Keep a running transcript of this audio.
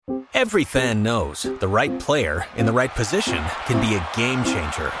Every fan knows the right player in the right position can be a game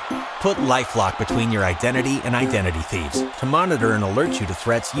changer. Put LifeLock between your identity and identity thieves to monitor and alert you to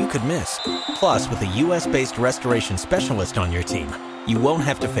threats you could miss. Plus, with a U.S.-based restoration specialist on your team, you won't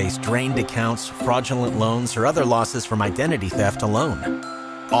have to face drained accounts, fraudulent loans, or other losses from identity theft alone.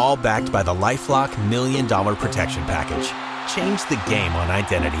 All backed by the LifeLock $1 Million Protection Package. Change the game on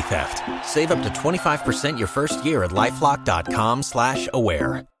identity theft. Save up to 25% your first year at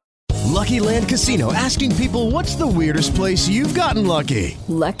LifeLock.com/aware. Lucky Land Casino, asking people, what's the weirdest place you've gotten lucky?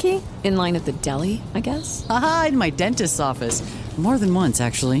 Lucky? In line at the deli, I guess? Aha, in my dentist's office. More than once,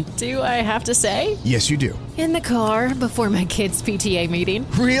 actually. Do I have to say? Yes, you do. In the car before my kids' PTA meeting.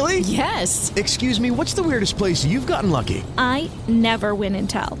 Really? Yes. Excuse me, what's the weirdest place you've gotten lucky? I never win and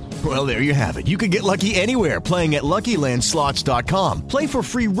tell. Well, there you have it. You can get lucky anywhere, playing at LuckyLandSlots.com. Play for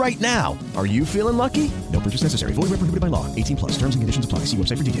free right now. Are you feeling lucky? No purchase necessary. Void where prohibited by law. 18+. Terms and conditions apply. See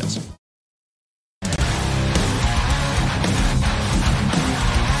website for details.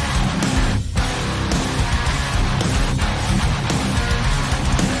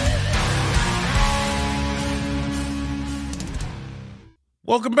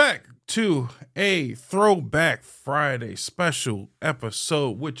 Welcome back to a Throwback Friday special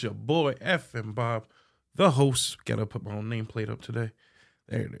episode with your boy F and Bob, the host. Gotta put my own nameplate up today.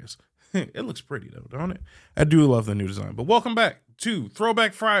 There it is. It looks pretty though, don't it? I do love the new design. But welcome back to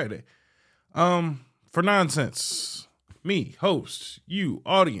Throwback Friday. For nonsense, me, host, you,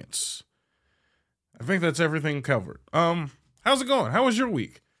 audience. I think that's everything covered. How's it going? How was your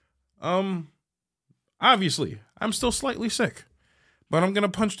week? Obviously, I'm still slightly sick. But I'm going to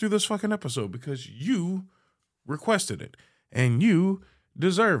punch through this fucking episode because you requested it and you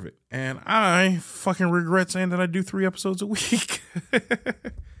deserve it. And I fucking regret saying that I do 3 episodes a week.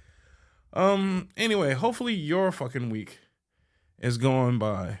 Anyway, hopefully your fucking week is going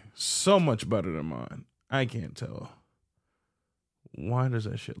by so much better than mine. I can't tell. Why does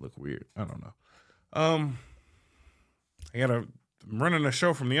that shit look weird? I don't know. I'm running a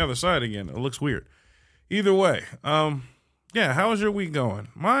show from the other side again. It looks weird. Either way, yeah, how was your week going?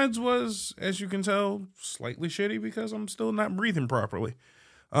 Mine was, as you can tell, slightly shitty because I'm still not breathing properly.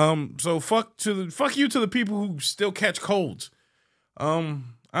 So fuck you to the people who still catch colds. I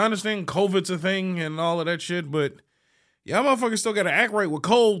understand COVID's a thing and all of that shit, but y'all motherfuckers still gotta act right with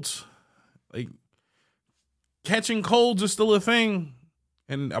colds. Like, catching colds is still a thing.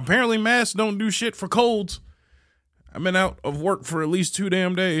 And apparently masks don't do shit for colds. I've been out of work for at least 2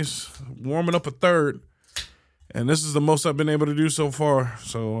 damn days, warming up a third. And this is the most I've been able to do so far.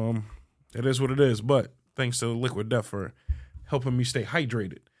 So it is what it is. But thanks to Liquid Death for helping me stay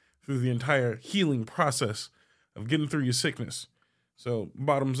hydrated through the entire healing process of getting through your sickness. So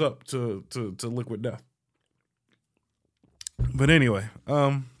bottoms up to Liquid Death. But anyway,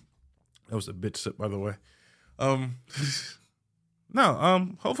 that was a bitch sip, by the way.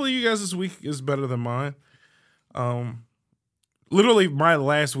 Hopefully you guys this week is better than mine. Literally my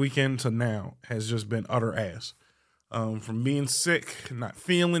last weekend to now has just been utter ass. From being sick, not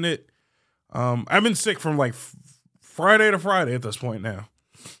feeling it. I've been sick from like Friday to Friday at this point now.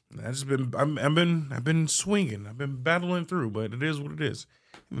 I've been swinging. I've been battling through, but it is what it is.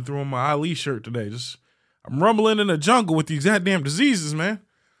 I've been throwing my Ali shirt today. I'm rumbling in the jungle with these goddamn diseases, man.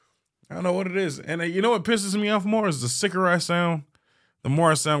 I don't know what it is. And you know what pisses me off more is the sicker I sound, the more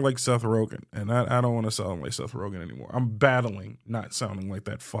I sound like Seth Rogen. And I don't want to sound like Seth Rogen anymore. I'm battling not sounding like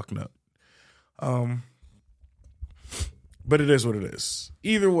that fuck nut. But it is what it is.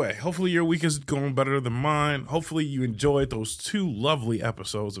 Either way, hopefully your week is going better than mine. Hopefully you enjoyed those 2 lovely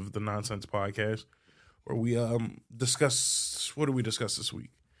episodes of the Nonsense Podcast where we discuss, what did we discuss this week?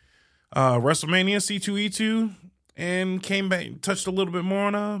 WrestleMania C2E2, and came back, touched a little bit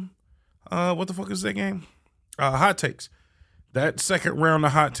more on, what the fuck is that game? Hot Takes. That second round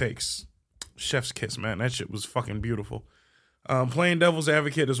of Hot Takes, chef's kiss, man. That shit was fucking beautiful. Playing devil's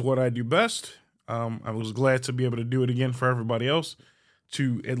advocate is what I do best. I was glad to be able to do it again for everybody else,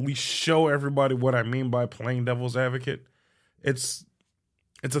 to at least show everybody what I mean by playing devil's advocate. It's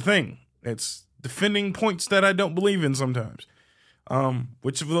a thing. It's defending points that I don't believe in sometimes.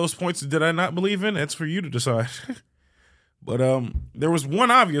 Which of those points did I not believe in? It's for you to decide. But there was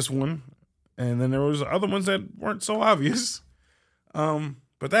one obvious one, and then there was other ones that weren't so obvious. But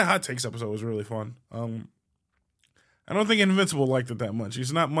that Hot Takes episode was really fun. I don't think Invincible liked it that much.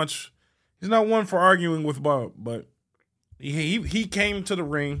 He's not one for arguing with Bob, but he came to the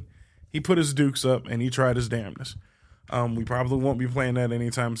ring, he put his dukes up, and he tried his damnness. We probably won't be playing that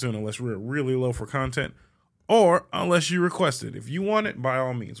anytime soon unless we're really low for content, or unless you request it. If you want it, by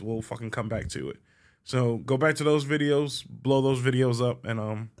all means, we'll fucking come back to it. So go back to those videos, blow those videos up,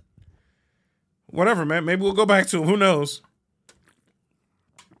 and whatever, man. Maybe we'll go back to it. Who knows?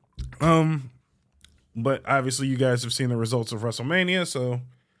 But obviously you guys have seen the results of WrestleMania, so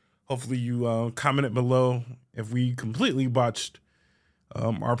hopefully you commented below if we completely botched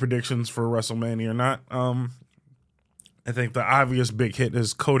our predictions for WrestleMania or not. I think the obvious big hit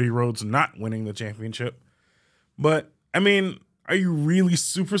is Cody Rhodes not winning the championship. But, I mean, are you really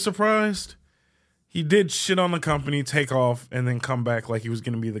super surprised? He did shit on the company, take off, and then come back like he was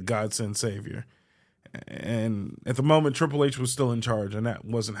going to be the godsend savior. And at the moment, Triple H was still in charge, and that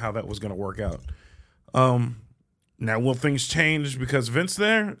wasn't how that was going to work out. Now, will things change because Vince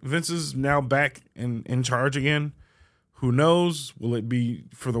is now back in charge again? Who knows? Will it be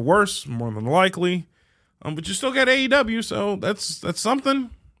for the worse? More than likely. But you still got AEW, so that's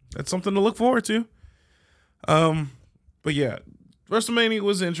something. That's something to look forward to. But yeah, WrestleMania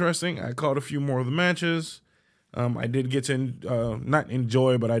was interesting. I caught a few more of the matches. I did get to not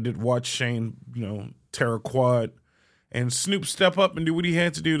enjoy, but I did watch Shane, tear a quad, and Snoop step up and do what he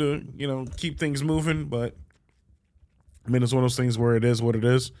had to do to, keep things moving. But I mean, it's one of those things where it is what it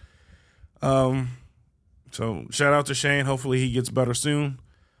is. So shout out to Shane. Hopefully he gets better soon.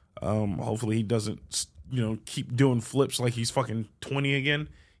 Hopefully he doesn't, keep doing flips like he's fucking 20 again.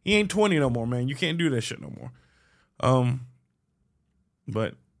 He ain't 20 no more, man. You can't do that shit no more.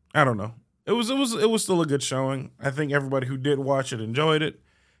 But I don't know. It was still a good showing. I think everybody who did watch it enjoyed it.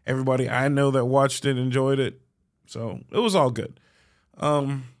 Everybody I know that watched it enjoyed it. So it was all good.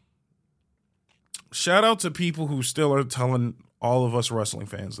 Shout out to people who still are telling all of us wrestling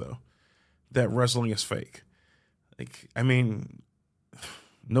fans, though, that wrestling is fake. Like, I mean,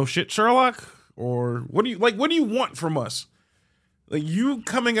 no shit, Sherlock? Or what do you want from us? Like, you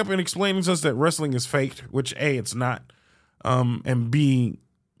coming up and explaining to us that wrestling is faked, which A, it's not, and B,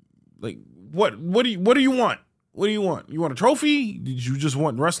 like, what do you want? What do you want? You want a trophy? Did you just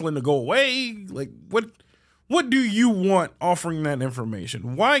want wrestling to go away? Like, what do you want offering that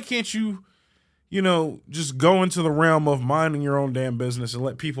information? Why can't you, just go into the realm of minding your own damn business and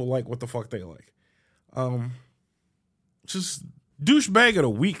let people like what the fuck they like? Just douchebag of the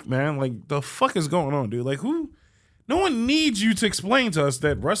week, man. Like, the fuck is going on, dude? Like, who? No one needs you to explain to us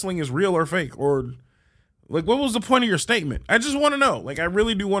that wrestling is real or fake, or like, what was the point of your statement? I just want to know. Like, I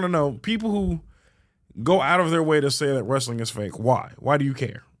really do want to know. People who go out of their way to say that wrestling is fake, why? Why do you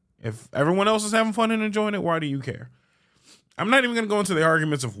care? If everyone else is having fun and enjoying it, why do you care? I'm not even going to go into the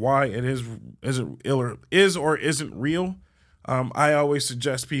arguments of why it is or isn't real. I always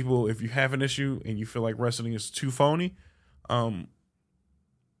suggest people, if you have an issue and you feel like wrestling is too phony, I'm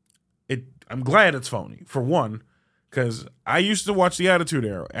glad it's phony, for one, because I used to watch the Attitude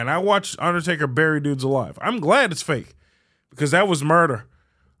Era, and I watched Undertaker bury dudes alive. I'm glad it's fake, because that was murder.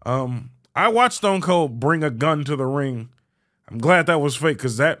 I watched Stone Cold bring a gun to the ring. I'm glad that was fake,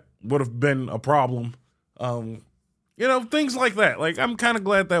 because that would have been a problem. Things like that. Like, I'm kind of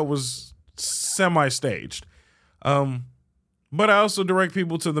glad that was semi-staged. But I also direct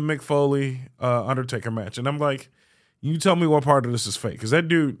people to the Mick Foley Undertaker match, and I'm like, you tell me what part of this is fake, because that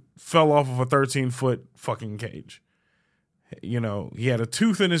dude fell off of a 13-foot fucking cage. He had a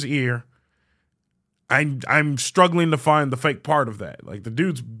tooth in his ear. I'm struggling to find the fake part of that. Like, the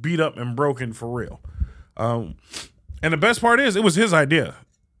dude's beat up and broken for real. And the best part is, it was his idea.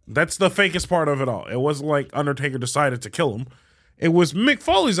 That's the fakest part of it all. It wasn't like Undertaker decided to kill him. It was Mick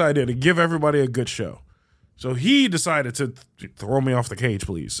Foley's idea to give everybody a good show. So he decided to throw me off the cage,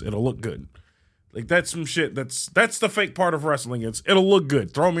 please. It'll look good. Like, that's some shit. That's the fake part of wrestling. It'll look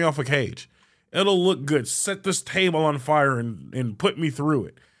good. Throw me off a cage. It'll look good. Set this table on fire and put me through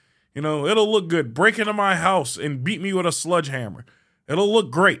it. It'll look good. Break into my house and beat me with a sledgehammer. It'll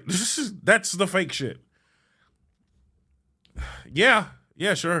look great. That's the fake shit. Yeah,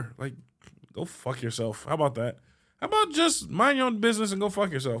 sure. Like, go fuck yourself. How about that? How about just mind your own business and go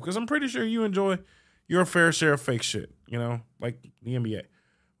fuck yourself? Because I'm pretty sure you enjoy your fair share of fake shit, like the NBA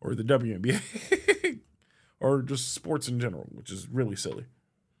or the WNBA or just sports in general, which is really silly.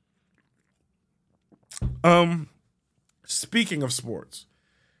 Speaking of sports,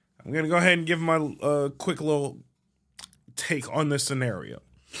 I'm going to go ahead and give my quick little take on this scenario.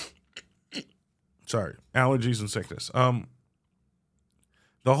 Sorry, allergies and sickness.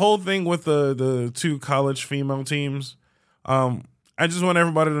 The whole thing with the two college female teams, I just want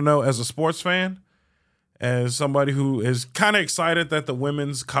everybody to know, as a sports fan, as somebody who is kind of excited that the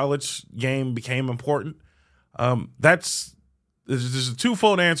women's college game became important, there's a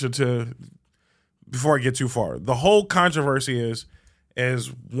twofold answer to, before I get too far. The whole controversy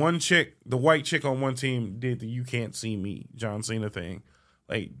is one chick, the white chick on one team, did the "you can't see me" John Cena thing,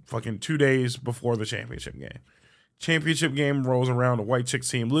 like fucking 2 days before the championship game. Championship game rolls around, the white chick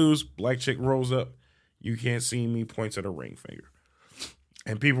team lose, black chick rolls up, you can't see me, points at a ring finger.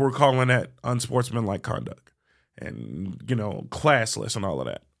 And people were calling that unsportsmanlike conduct and, classless and all of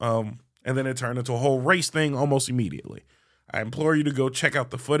that. And then it turned into a whole race thing almost immediately. I implore you to go check out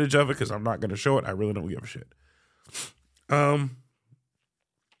the footage of it because I'm not going to show it. I really don't give a shit.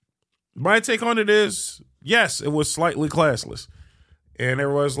 My take on it is, yes, it was slightly classless. And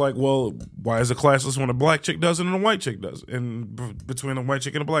everyone's like, well, why is it classless when a black chick does it and a white chick does it? And between a white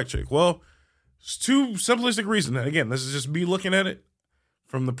chick and a black chick? Well, it's two simplistic reasons. And again, this is just me looking at it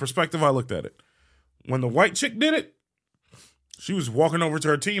from the perspective I looked at it. When the white chick did it, she was walking over to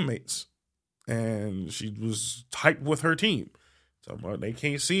her teammates. And she was hyped with her team. Talking about, they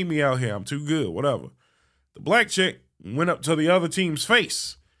can't see me out here. I'm too good, whatever. The black chick went up to the other team's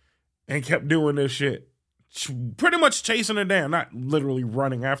face and kept doing this shit. Pretty much chasing her down. Not literally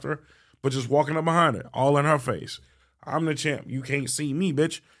running after her, but just walking up behind her, all in her face. I'm the champ. You can't see me,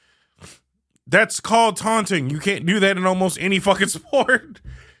 bitch. That's called taunting. You can't do that in almost any fucking sport.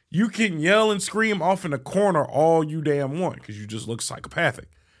 You can yell and scream off in the corner all you damn want because you just look psychopathic.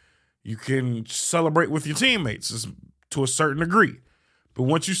 You can celebrate with your teammates to a certain degree. But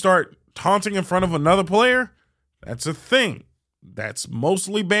once you start taunting in front of another player, that's a thing. That's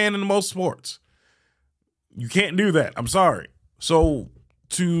mostly banned in most sports. You can't do that. I'm sorry. So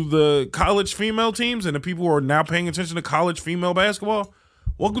to the college female teams and the people who are now paying attention to college female basketball,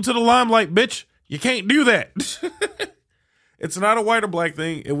 welcome to the limelight, bitch. You can't do that. It's not a white or black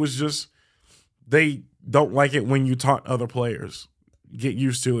thing. It was just they don't like it when you taunt other players. Get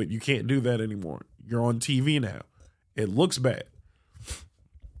used to it. You can't do that anymore. You're on TV now. It looks bad.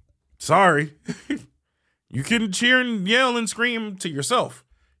 Sorry. You can cheer and yell and scream to yourself.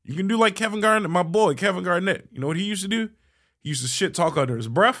 You can do like Kevin Garnett, my boy, Kevin Garnett. You know what he used to do? He used to shit talk under his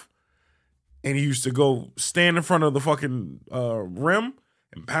breath. And he used to go stand in front of the fucking rim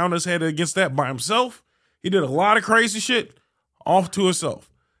and pound his head against that by himself. He did a lot of crazy shit off to himself.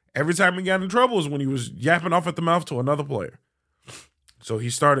 Every time he got in trouble was when he was yapping off at the mouth to another player. So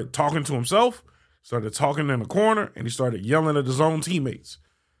he started talking to himself, started talking in the corner, and he started yelling at his own teammates.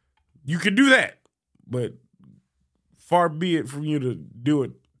 You can do that, but far be it from you to do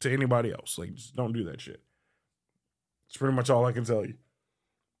it to anybody else. Like, just don't do that shit. It's pretty much all I can tell you.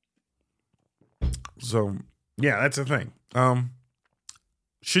 So, yeah, that's the thing.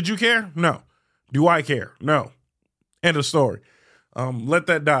 Should you care? No. Do I care? No. End of story. Let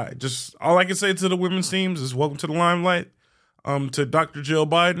that die. Just all I can say to the women's teams is welcome to the limelight. To Dr. Jill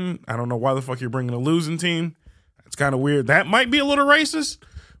Biden, I don't know why the fuck you're bringing a losing team. It's kind of weird. That might be a little racist,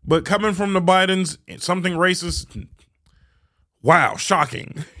 but coming from the Bidens, something racist, wow,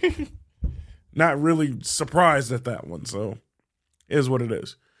 shocking. Not really surprised at that one, so it is what it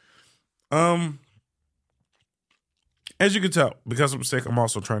is. As you can tell, because I'm sick, I'm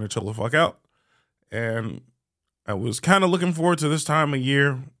also trying to chill the fuck out. And I was kind of looking forward to this time of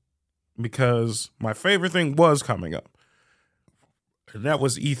year because my favorite thing was coming up. And that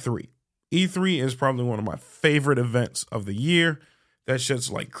was E3. E3 is probably one of my favorite events of the year. That shit's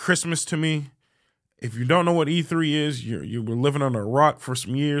like Christmas to me. If you don't know what E3 is, you were living on a rock for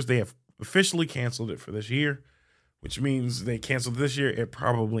some years. They have officially canceled it for this year, which means they canceled this year. It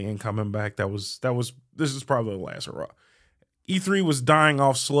probably ain't coming back. This is probably the last hurrah. E3 was dying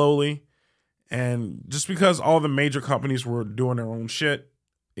off slowly, and just because all the major companies were doing their own shit,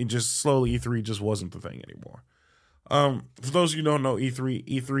 it just slowly E3 just wasn't the thing anymore. For those of you who don't know,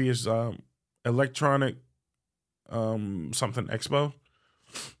 E3 is electronic something expo.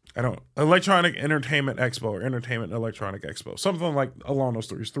 Electronic Entertainment Expo or Entertainment Electronic Expo. Something like along those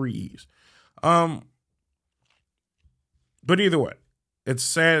three E's. But either way, it's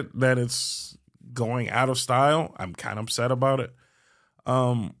sad that it's going out of style. I'm kind of upset about it.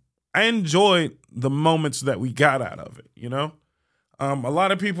 I enjoyed the moments that we got out of it, you know? A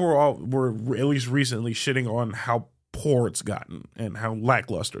lot of people were at least recently shitting on how poor it's gotten and how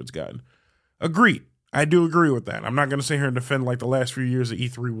lackluster it's gotten. Agreed. I do agree with that. I'm not going to sit here and defend like the last few years of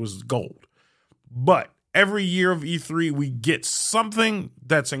E3 was gold. But every year of E3, we get something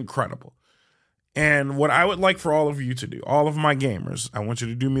that's incredible. And what I would like for all of you to do, all of my gamers, I want you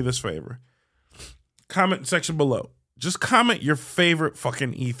to do me this favor. Comment section below. Just comment your favorite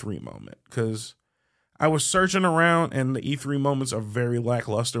fucking E3 moment. Because I was searching around and the E3 moments are very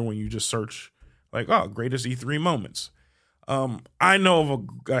lackluster when you just search like, oh, greatest E3 moments. I know of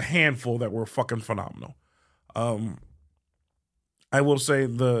a handful that were fucking phenomenal. I will say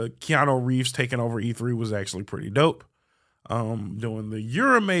the Keanu Reeves taking over E3 was actually pretty dope. Doing the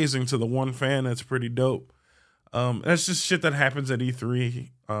 "You're amazing" to the one fan, that's pretty dope. That's just shit that happens at E3.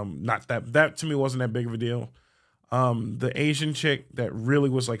 Not that to me wasn't that big of a deal. The Asian chick that really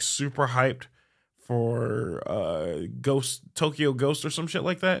was like super hyped for Tokyo Ghost or some shit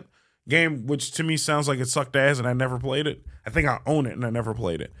like that game, which to me sounds like it sucked ass and I never played it. I think I own it and I never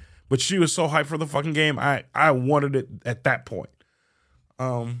played it. But she was so hyped for the fucking game, I wanted it at that point.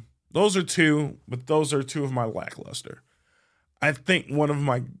 Those are two, but those are two of my lackluster. I think one of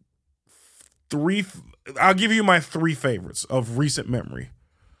my I'll give you my three favorites of recent memory.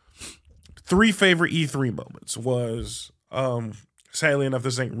 Three favorite E3 moments was, sadly enough,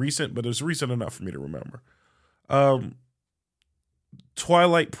 this ain't recent, but it's recent enough for me to remember.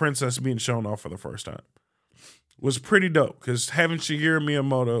 Twilight Princess being shown off for the first time was pretty dope because having Shigeru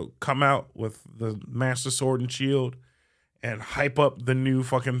Miyamoto come out with the Master Sword and Shield and hype up the new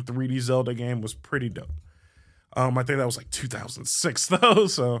fucking 3D Zelda game was pretty dope. I think that was like 2006 though,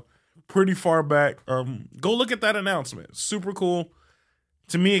 so pretty far back. Go look at that announcement. Super cool.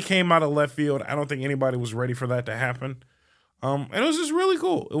 To me, it came out of left field. I don't think anybody was ready for that to happen. And it was just really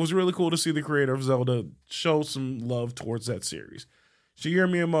cool. It was really cool to see the creator of Zelda show some love towards that series. Shigeru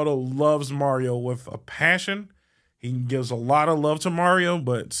Miyamoto loves Mario with a passion. He gives a lot of love to Mario,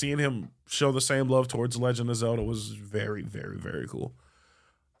 but seeing him show the same love towards Legend of Zelda was very, very, very cool.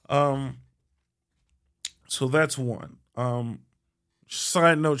 So that's one.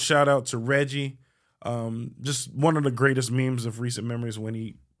 Side note, shout out to Reggie. Just one of the greatest memes of recent memories when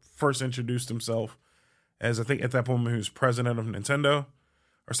he first introduced himself as, I think at that point he was president of Nintendo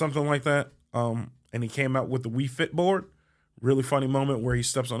or something like that. And he came out with the Wii Fit board. Really funny moment where he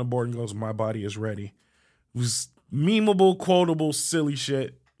steps on the board and goes, "My body is ready." It was memeable, quotable, silly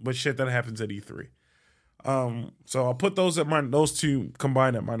shit, but shit that happens at E3. So I'll put those two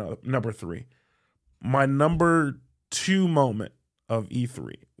combined at my number three. My number two moment of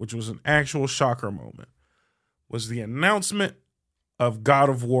E3, which was an actual shocker moment, was the announcement of God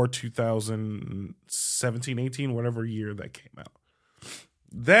of War 2017, 18, whatever year that came out.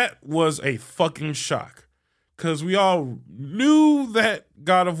 That was a fucking shock because we all knew that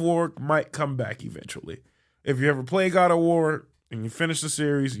God of War might come back eventually. If you ever play God of War and you finish the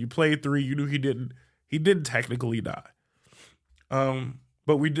series, you played 3, you knew he didn't technically die.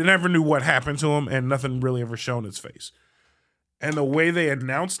 But we never knew what happened to him and nothing really ever shown his face. And the way they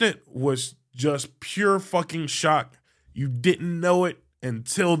announced it was just pure fucking shock. You didn't know it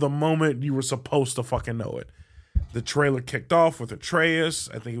until the moment you were supposed to fucking know it. The trailer kicked off with Atreus.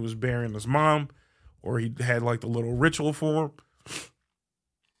 I think he was burying his mom, or he had like the little ritual for him.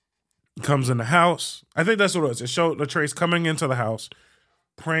 Comes in the house. I think that's what it was. It showed Atreus coming into the house,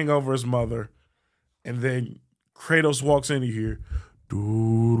 praying over his mother, and then Kratos walks in here.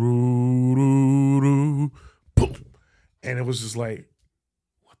 Boom. And it was just like,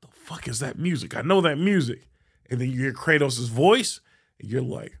 what the fuck is that music? I know that music. And then you hear Kratos' voice, and you're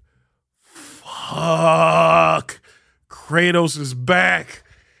like, fuck, Kratos is back.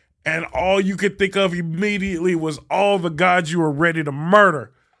 And all you could think of immediately was all the gods you were ready to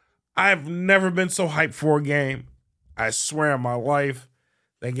murder. I've never been so hyped for a game. I swear on my life,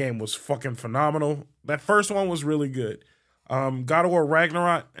 that game was fucking phenomenal. That first one was really good. God of War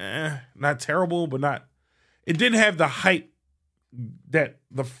Ragnarok, not terrible, but not. It didn't have the hype that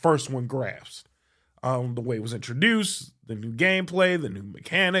the first one grasped. The way it was introduced, the new gameplay, the new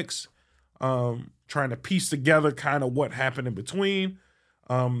mechanics, trying to piece together kind of what happened in between,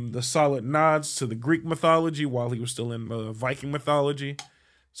 the solid nods to the Greek mythology while he was still in the Viking mythology.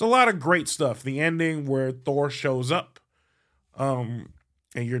 It's a lot of great stuff. The ending where Thor shows up, and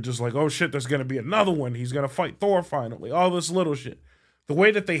you're just like, oh shit, there's going to be another one. He's going to fight Thor finally. All this little shit. The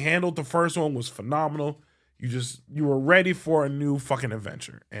way that they handled the first one was phenomenal. You were ready for a new fucking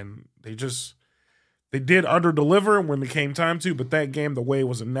adventure. And they did under-deliver when it came time to, but that game, the way it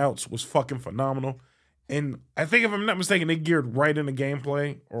was announced, was fucking phenomenal. And I think if I'm not mistaken, they geared right into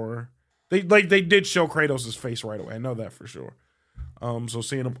gameplay, or they did show Kratos' face right away. I know that for sure. So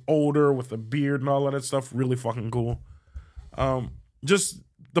seeing him older with a beard and all of that stuff, really fucking cool. Just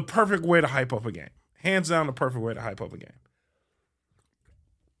the perfect way to hype up a game. Hands down, the perfect way to hype up a game.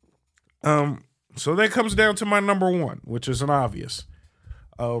 So that comes down to my number one, which is an obvious.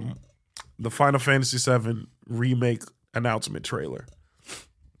 The Final Fantasy VII Remake announcement trailer.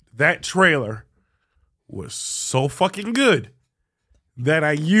 That trailer was so fucking good that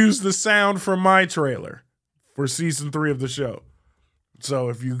I used the sound from my trailer for season 3 of the show. So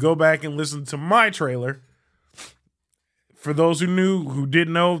if you go back and listen to my trailer, for those who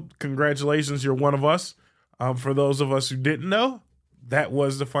didn't know, congratulations, you're one of us. For those of us who didn't know, that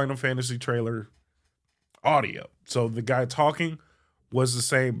was the Final Fantasy trailer audio. So the guy talking was the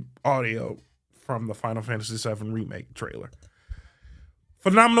same audio from the Final Fantasy VII Remake trailer.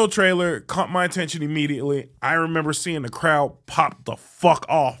 Phenomenal trailer, caught my attention immediately. I remember seeing the crowd pop the fuck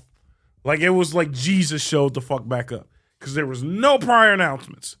off. Like it was like Jesus showed the fuck back up. Because there was no prior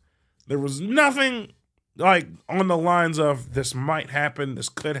announcements. There was nothing like on the lines of this might happen, this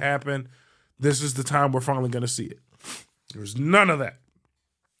could happen, this is the time we're finally going to see it. There was none of that.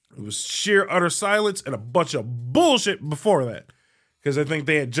 It was sheer utter silence and a bunch of bullshit before that. Because I think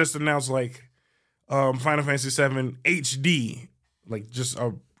they had just announced like Final Fantasy VII HD, like just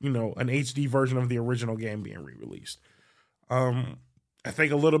an HD version of the original game being re-released. I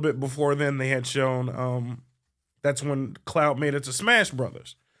think a little bit before then they had shown that's when Cloud made it to Smash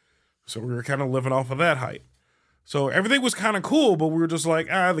Brothers. So we were kind of living off of that hype. So everything was kind of cool, but we were just like,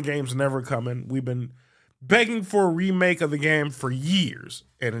 the game's never coming. We've been begging for a remake of the game for years,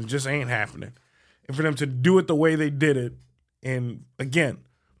 and it just ain't happening. And for them to do it the way they did it, and again,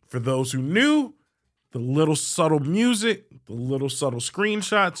 for those who knew, the little subtle music, the little subtle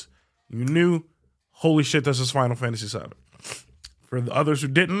screenshots, you knew, holy shit, this is Final Fantasy VII. For the others who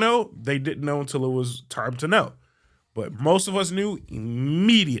didn't know, they didn't know until it was time to know. But most of us knew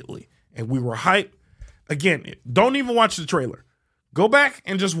immediately, and we were hyped. Again, don't even watch the trailer. Go back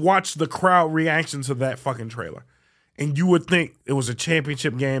and just watch the crowd reaction to that fucking trailer. And you would think it was a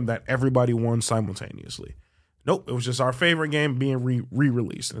championship game that everybody won simultaneously. Nope, it was just our favorite game being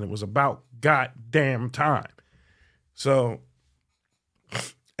re-released, and it was about goddamn time. So,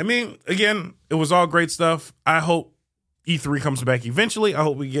 I mean, again, it was all great stuff. I hope E3 comes back eventually. I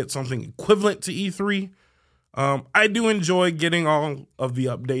hope we get something equivalent to E3. I do enjoy getting all of the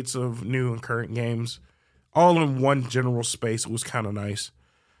updates of new and current games all in one general space. It was kind of nice.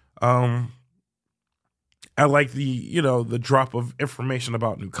 I like the drop of information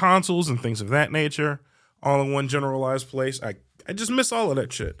about new consoles and things of that nature all in one generalized place. I just miss all of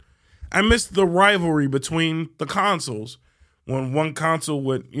that shit. I miss the rivalry between the consoles when one console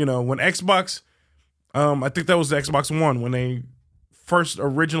would, when Xbox, I think that was the Xbox One, when they first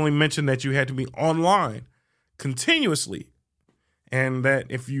originally mentioned that you had to be online continuously, and that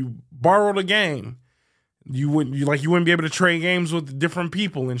if you borrowed a game, you wouldn't be able to trade games with different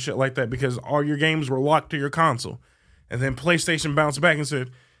people and shit like that because all your games were locked to your console. And then PlayStation bounced back and said,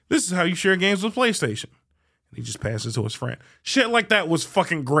 "This is how you share games with PlayStation." And he just passed it to his friend. Shit like that was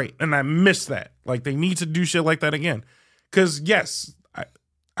fucking great, and I miss that. Like, they need to do shit like that again. Because yes,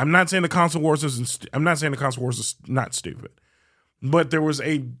 I'm not saying the console wars is not stupid, but there was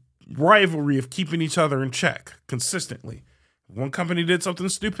a rivalry of keeping each other in check consistently. One company did something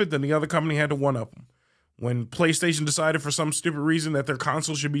stupid, then the other company had to one up them. When PlayStation decided for some stupid reason that their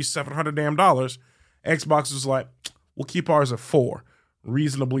console should be $700 damn, Xbox was like, we'll keep ours at $400,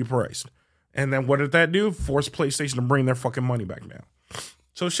 reasonably priced. And then what did that do? Force PlayStation to bring their fucking money back down.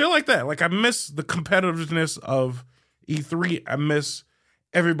 So shit like that. Like, I miss the competitiveness of E3. I miss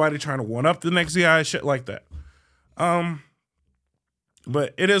everybody trying to one up the next guy, shit like that.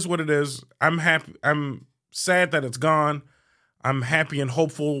 But it is what it is. I'm happy. I'm sad that it's gone. I'm happy and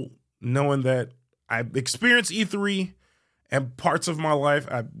hopeful knowing that I experienced E3 and parts of my life.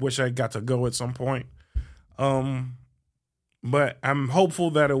 I wish I got to go at some point. But I'm hopeful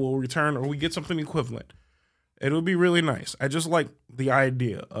that it will return or we get something equivalent. It'll be really nice. I just like the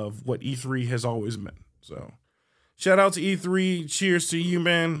idea of what E3 has always been. So shout out to E3. Cheers to you,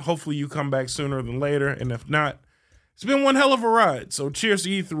 man. Hopefully you come back sooner than later. And if not, it's been one hell of a ride. So cheers to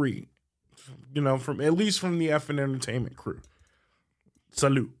E3. From at least from the effing entertainment crew.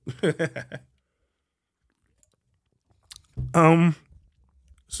 Salute.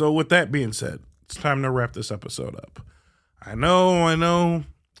 So with that being said, it's time to wrap this episode up. I know.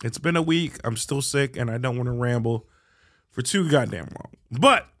 It's been a week. I'm still sick and I don't want to ramble for too goddamn long.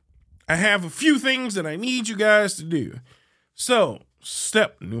 But I have a few things that I need you guys to do. So,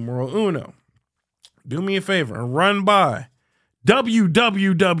 step numero uno. Do me a favor and run by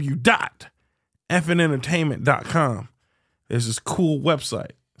www.fnentertainment.com. There's this cool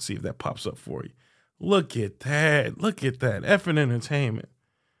website. See if that pops up for you. Look at that. Effing Entertainment.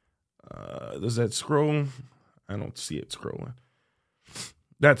 Does that scroll? I don't see it scrolling.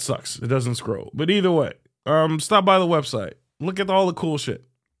 That sucks. It doesn't scroll. But either way, stop by the website. Look at all the cool shit.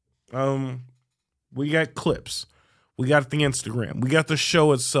 We got clips. We got the Instagram. We got the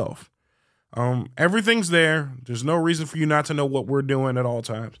show itself. Everything's there. There's no reason for you not to know what we're doing at all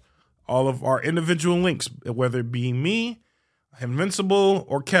times. All of our individual links, whether it be me, Invincible,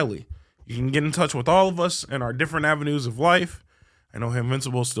 or Kelly. You can get in touch with all of us in our different avenues of life. I know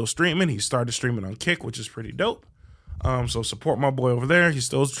Invincible is still streaming. He started streaming on Kick, which is pretty dope. So support my boy over there. He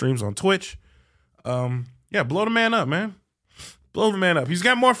still streams on Twitch. Yeah, blow the man up, man. Blow the man up. He's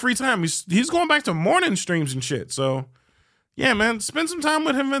got more free time. He's going back to morning streams and shit. So yeah, man, spend some time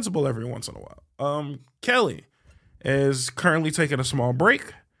with Invincible every once in a while. Kelly is currently taking a small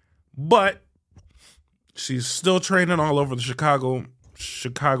break, but she's still training all over the Chicago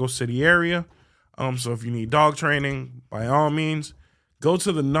City area. So if you need dog training, by all means, go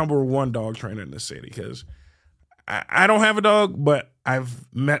to the #1 dog trainer in the city, because I don't have a dog, but I've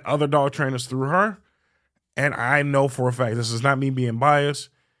met other dog trainers through her, and I know for a fact, this is not me being biased,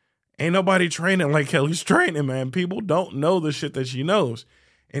 ain't nobody training like Kelly's training, man. People don't know the shit that she knows.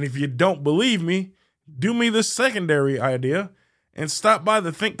 And if you don't believe me, do me this secondary idea and stop by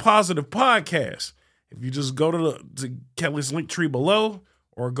the Think Positive podcast. If you just go to Kelly's link tree below,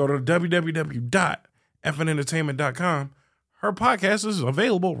 or go to www.fnentertainment.com, her podcast is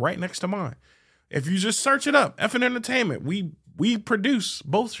available right next to mine. If you just search it up, FN Entertainment, we produce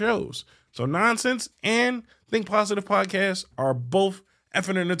both shows. So Nonsense and Think Positive Podcast are both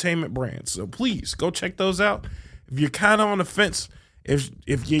FN Entertainment brands. So please go check those out. If you're kind of on the fence, if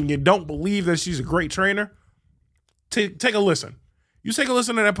you don't believe that she's a great trainer, take a listen. You take a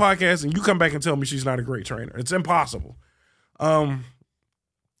listen to that podcast and you come back and tell me she's not a great trainer. It's impossible.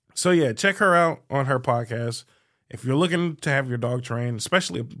 So yeah, check her out on her podcast. If you're looking to have your dog trained,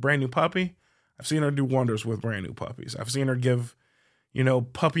 especially a brand new puppy, I've seen her do wonders with brand new puppies. I've seen her give,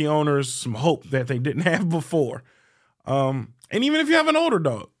 puppy owners some hope that they didn't have before. And even if you have an older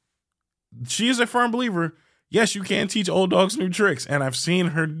dog, she is a firm believer. Yes, you can teach old dogs new tricks, and I've seen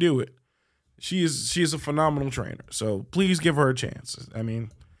her do it. She is a phenomenal trainer. So please give her a chance. And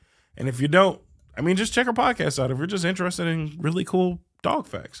if you don't, just check her podcast out if you're just interested in really cool dog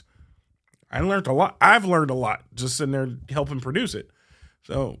facts. I learned a lot. I've learned a lot just sitting there helping produce it.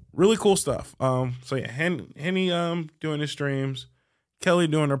 So really cool stuff. So yeah, Henny doing his streams, Kelly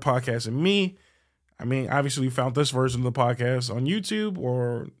doing her podcast, and me. Obviously you found this version of the podcast on YouTube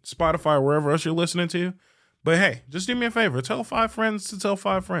or Spotify or wherever else you're listening to. But hey, just do me a favor. Tell 5 friends to tell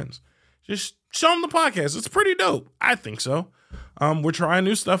 5 friends. Just show them the podcast. It's pretty dope. I think so. We're trying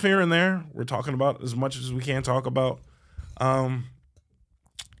new stuff here and there. We're talking about as much as we can talk about. And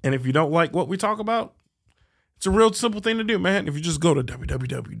if you don't like what we talk about, it's a real simple thing to do, man. If you just go to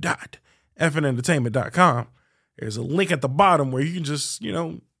www.fnentertainment.com, there's a link at the bottom where you can just,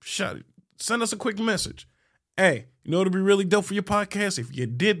 send us a quick message. Hey, it'd be really dope for your podcast if you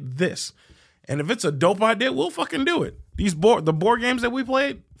did this. And if it's a dope idea, we'll fucking do it. The board games that we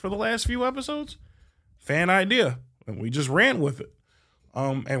played for the last few episodes, fan idea. And we just ran with it.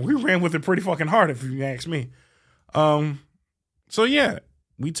 And we ran with it pretty fucking hard, if you ask me. So yeah,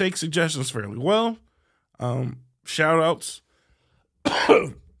 we take suggestions fairly well. Shout outs,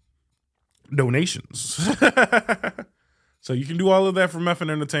 donations. So you can do all of that from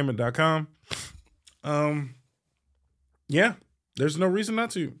fnentertainment.com. Yeah, there's no reason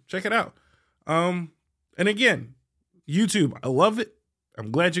not to. Check it out. And again, YouTube, I love it.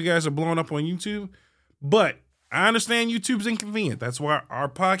 I'm glad you guys are blowing up on YouTube, but I understand YouTube's inconvenient. That's why our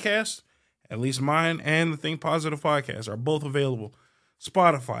podcast, at least mine and the Think Positive podcast, are both available.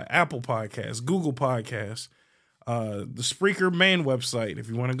 Spotify, Apple Podcasts, Google Podcasts, the Spreaker main website, if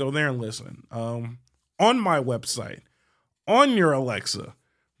you want to go there and listen. On my website, on your Alexa.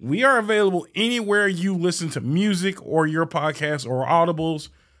 We are available anywhere you listen to music or your podcast or audibles.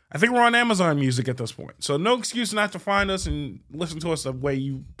 I think we're on Amazon Music at this point. So no excuse not to find us and listen to us the way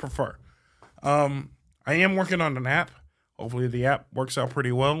you prefer. I am working on an app. Hopefully the app works out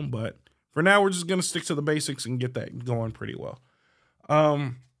pretty well. But for now, we're just going to stick to the basics and get that going pretty well.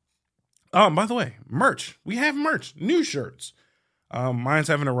 By the way, merch. We have merch. New shirts. Mine's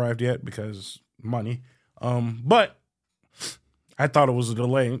haven't arrived yet because money. But I thought it was a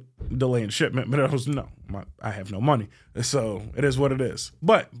delay in shipment, but it was I have no money. So it is what it is.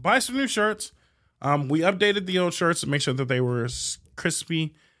 But buy some new shirts. We updated the old shirts to make sure that they were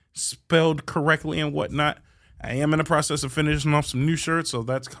crispy, spelled correctly and whatnot. I am in the process of finishing off some new shirts, so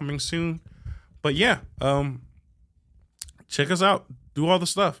that's coming soon. But yeah, check us out. Do all the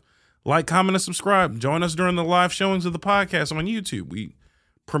stuff. Like, comment, and subscribe. Join us during the live showings of the podcast on YouTube. We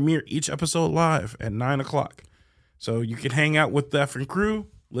premiere each episode live at 9 o'clock. So you can hang out with the effing crew,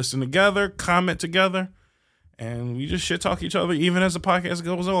 listen together, comment together, and we just shit talk each other even as the podcast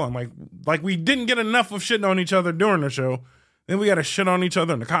goes on. Like we didn't get enough of shitting on each other during the show. Then we got to shit on each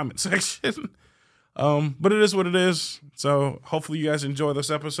other in the comment section. But it is what it is. So hopefully you guys enjoy this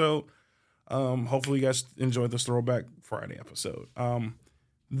episode. Hopefully you guys enjoy this Throwback Friday episode.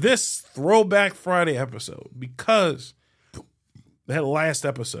 This Throwback Friday episode, because that last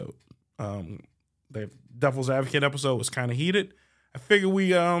episode, the Devil's Advocate episode was kind of heated. I figure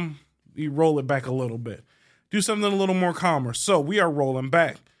we roll it back a little bit. Do something a little more calmer. So we are rolling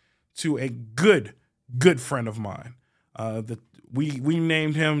back to a good friend of mine. We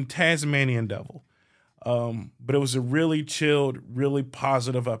named him Tasmanian Devil. But it was a really chilled, really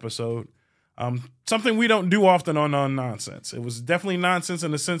positive episode. Something we don't do often on Nonsense. It was definitely nonsense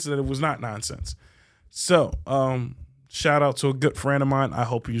in the sense that it was not nonsense. So, shout out to a good friend of mine. I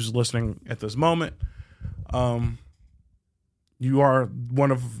hope he's listening at this moment. You are one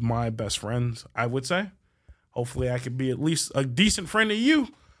of my best friends, I would say. Hopefully I could be at least a decent friend to you,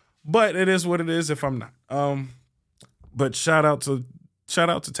 but it is what it is if I'm not. But shout out to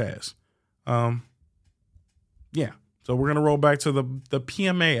Taz. Yeah. So we're gonna roll back to the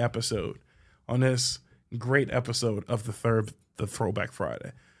PMA episode on this great episode of the Throwback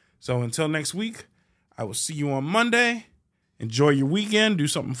Friday. So until next week, I will see you on Monday. Enjoy your weekend. Do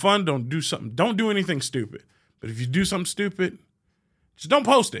something fun. Don't do anything stupid. But if you do something stupid, just don't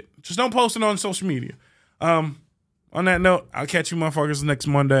post it. Just don't post it on social media. On that note, I'll catch you motherfuckers next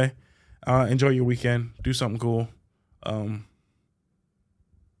Monday. Enjoy your weekend. Do something cool.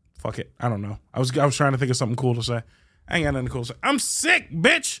 Fuck it. I don't know. I was trying to think of something cool to say. I ain't got nothing cool to say. I'm sick,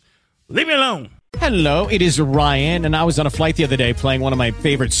 bitch. Leave me alone. Hello, it is Ryan, and I was on a flight the other day playing one of my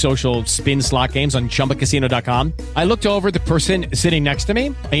favorite social spin slot games on ChumbaCasino.com. I looked over at the person sitting next to me,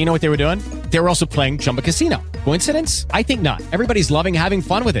 and you know what they were doing? They were also playing Chumba Casino. Coincidence? I think not. Everybody's loving having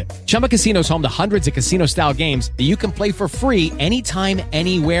fun with it. Chumba Casino is home to hundreds of casino-style games that you can play for free anytime,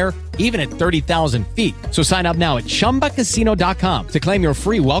 anywhere, even at 30,000 feet. So sign up now at ChumbaCasino.com to claim your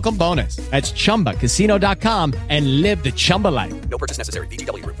free welcome bonus. That's ChumbaCasino.com and live the Chumba life. No purchase necessary.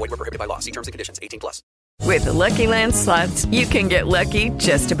 VGW. Void were prohibited by law. See terms and conditions. 18+. With the Lucky Land Slots, you can get lucky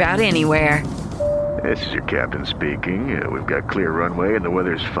just about anywhere. This is your captain speaking. We've got clear runway and the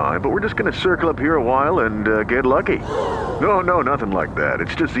weather's fine, but we're just going to circle up here a while and get lucky. No, nothing like that.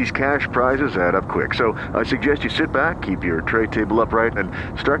 It's just these cash prizes add up quick. So I suggest you sit back, keep your tray table upright, and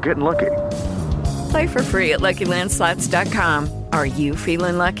start getting lucky. Play for free at LuckyLandSlots.com. Are you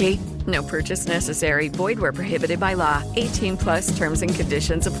feeling lucky? No purchase necessary. Void where prohibited by law. 18+ terms and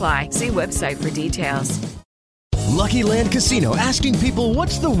conditions apply. See website for details. Lucky Land Casino, asking people,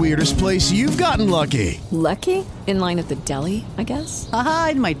 what's the weirdest place you've gotten lucky? Lucky? In line at the deli, I guess? Aha,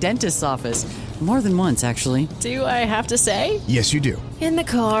 in my dentist's office. More than once, actually. Do I have to say? Yes, you do. In the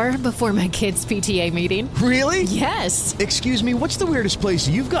car before my kids' PTA meeting. Really? Yes. Excuse me, what's the weirdest place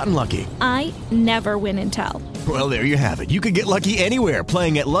you've gotten lucky? I never win and tell. Well, there you have it. You can get lucky anywhere,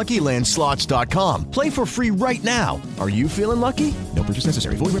 playing at LuckyLandSlots.com. Play for free right now. Are you feeling lucky? No purchase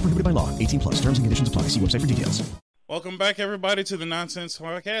necessary. Void where prohibited by law. 18+. Terms and conditions apply. See website for details. Welcome back, everybody, to the Nonsense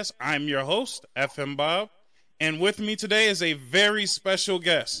Podcast. I'm your host, FM Bob, and with me today is a very special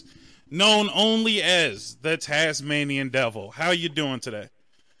guest, known only as the Tasmanian Devil. How you doing today?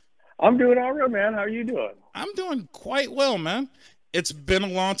 I'm doing all right, man. How are you doing? I'm doing quite well, man. It's been a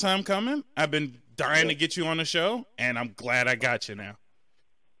long time coming. I've been dying to get you on the show, and I'm glad I got you now.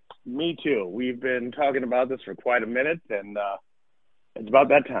 Me too. We've been talking about this for quite a minute, and it's about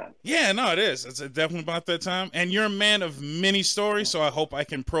that time. Yeah, no, it is. It's definitely about that time. And you're a man of many stories, so I hope I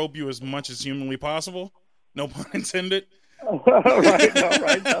can probe you as much as humanly possible. No pun intended. All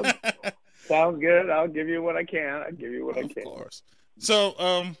right. Sounds good. I'll give you what I can. Of course.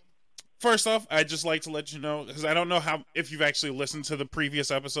 So, first off, I'd just like to let you know, because I don't know if you've actually listened to the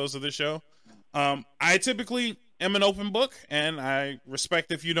previous episodes of the show. I typically am an open book, and I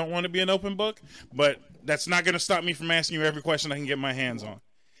respect if you don't want to be an open book, but that's not going to stop me from asking you every question I can get my hands on.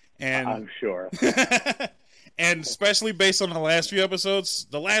 And I'm sure. And especially based on the last few episodes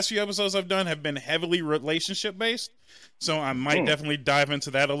I've done have been heavily relationship based, so I might definitely dive into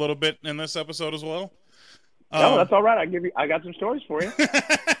that a little bit in this episode as well. No, that's all right. I got some stories for you.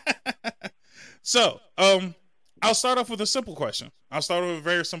 So, I'll start off with a simple question. I'll start with a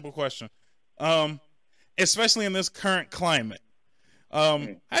very simple question. Especially in this current climate. How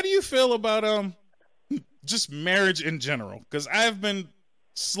do you feel about just marriage in general? Because I've been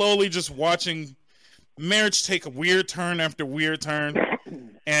slowly just watching marriage take a weird turn after weird turn.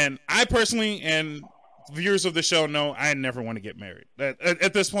 And I personally, and viewers of the show know, I never want to get married.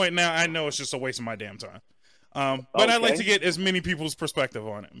 At this point now, I know it's just a waste of my damn time. But I'd like to get as many people's perspective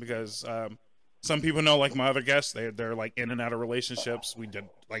on it, because some people know, like my other guests, they're like in and out of relationships. We did,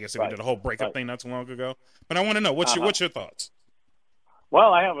 like I said, we did a whole breakup thing not too long ago. But I want to know, what's your thoughts?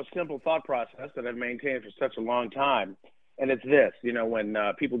 Well, I have a simple thought process that I've maintained for such a long time, and it's this. You know, when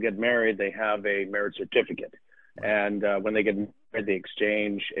people get married, they have a marriage certificate, and when they get married, they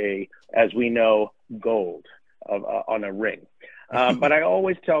exchange as we know, gold on a ring. But I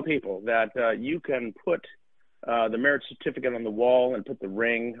always tell people that you can put the marriage certificate on the wall and put the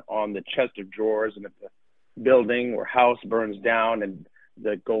ring on the chest of drawers, and if the building or house burns down and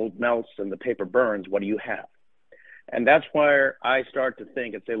the gold melts and the paper burns, what do you have? And that's where I start to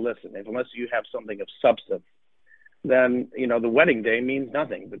think and say, listen, unless you have something of substance, then, the wedding day means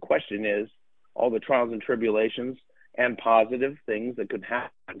nothing. The question is all the trials and tribulations and positive things that could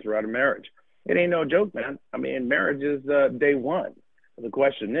happen throughout a marriage. It ain't no joke, man. I mean, marriage is day one. The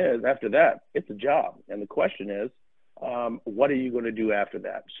question is, after that, it's a job. And the question is, what are you going to do after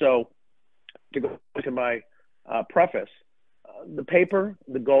that? So to go to my preface, the paper,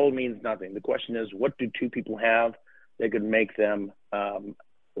 the goal means nothing. The question is, what do two people have that could make them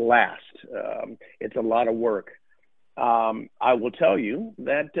last? It's a lot of work. I will tell you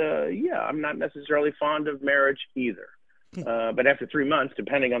that, I'm not necessarily fond of marriage either. But after 3 months,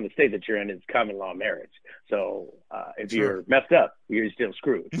 depending on the state that you're in, it's common law marriage. So if you're messed up, you're still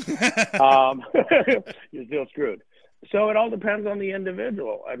screwed. You're still screwed. So it all depends on the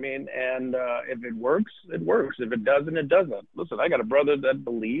individual. I mean, and if it works, it works. If it doesn't, it doesn't. Listen, I got a brother that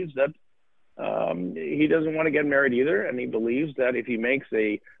believes that he doesn't want to get married either. And he believes that if he makes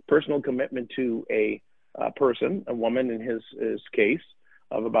a personal commitment to a person, a woman in his case,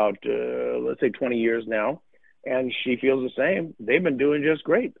 of about, let's say 20 years now, and she feels the same, they've been doing just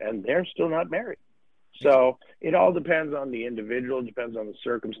great, and they're still not married. So it all depends on the individual, depends on the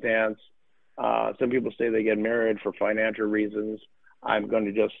circumstance. Some people say they get married for financial reasons. I'm going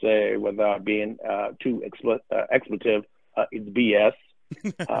to just say, without being too expletive, it's BS.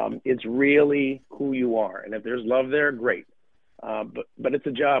 It's really who you are. And if there's love there, great. But it's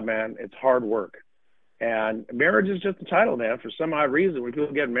a job, man. It's hard work. And marriage is just a title, man. For some odd reason, when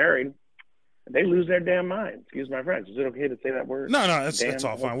people get married, they lose their damn mind. Excuse my French. Is it okay to say that word? No, it's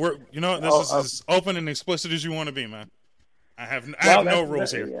all fine. This is as open and explicit as you want to be, man. I have no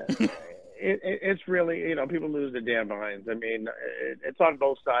rules here. Yeah. It's really, people lose their damn minds. I mean, it's on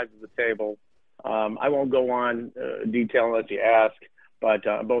both sides of the table. I won't go on detail unless you ask, but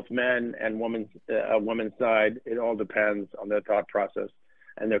both men and women's side, it all depends on their thought process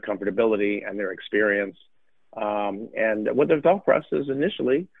and their comfortability and their experience, and what their thought process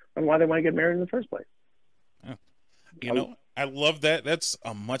initially on why they want to get married in the first place. Yeah. I love that. That's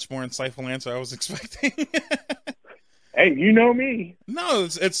a much more insightful answer I was expecting. Hey, you know me. No,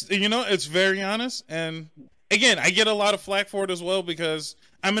 it's very honest. And again, I get a lot of flack for it as well because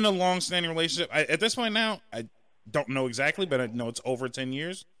I'm in a long-standing relationship. At this point now, I don't know exactly, but I know it's over 10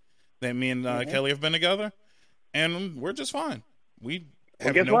 years that me and Kelly have been together, and we're just fine. Well,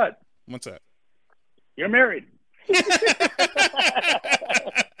 guess what? What's that? You're married.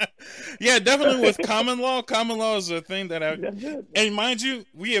 Yeah, definitely with common law. Common law is a thing that and mind you,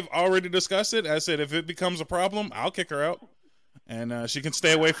 we have already discussed it. I said if it becomes a problem, I'll kick her out, and she can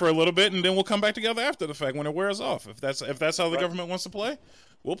stay away for a little bit, and then we'll come back together after the fact when it wears off. If that's how the government wants to play,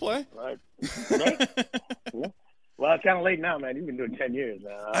 we'll play. Right. Yeah. Well, it's kind of late now, man. You've been doing 10 years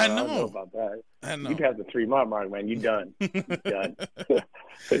now. I don't know about that. I know. You passed the 3-month mark, man. You done. Done.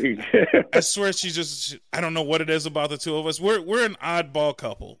 I swear I don't know what it is about the two of us. We're an oddball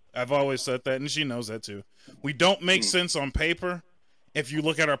couple. I've always said that, and she knows that too. We don't make sense on paper. If you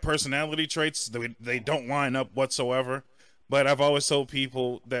look at our personality traits, they don't line up whatsoever. But I've always told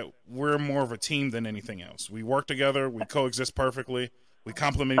people that we're more of a team than anything else. We work together. We coexist perfectly. We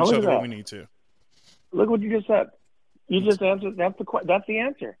complement each other when we need to. Look what you just said. You just answered. That's the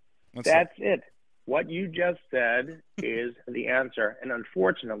answer. That's it. What you just said is the answer. And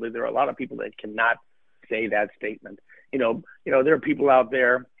unfortunately, there are a lot of people that cannot say that statement. There are people out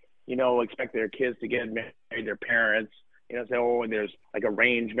there, expect their kids to get married, their parents, say, oh, there's like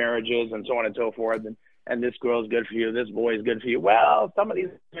arranged marriages and so on and so forth. And this girl's good for you. This boy is good for you. Well, some of these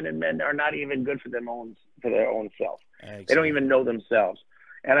women and men are not even good for their own self. Exactly. They don't even know themselves.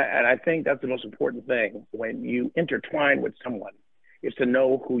 And I think that's the most important thing when you intertwine with someone is to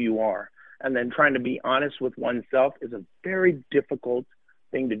know who you are. And then trying to be honest with oneself is a very difficult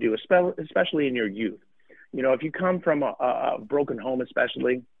thing to do, especially in your youth. If you come from a broken home,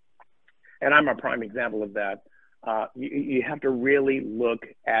 especially, and I'm a prime example of that, you have to really look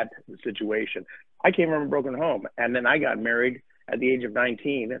at the situation. I came from a broken home, and then I got married at the age of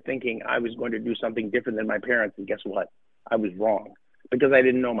 19 thinking I was going to do something different than my parents. And guess what? I was wrong. Because I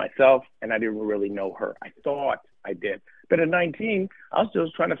didn't know myself and I didn't really know her. I thought I did. But at 19, I was still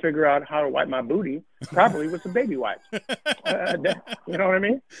trying to figure out how to wipe my booty properly with some baby wipes. You know what I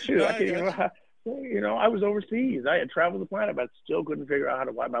mean? Shoot, I was overseas. I had traveled the planet, but still couldn't figure out how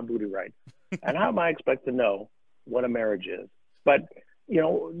to wipe my booty right. And how am I expect to know what a marriage is? But,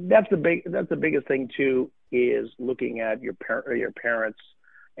 that's the biggest thing, too, is looking at your parents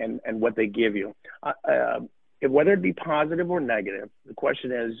and what they give you. Whether it be positive or negative, the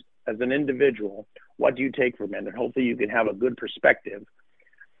question is, as an individual, what do you take from it? And hopefully you can have a good perspective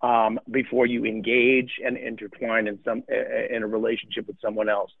before you engage and intertwine in a relationship with someone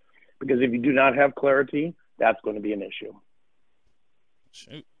else. Because if you do not have clarity, that's going to be an issue.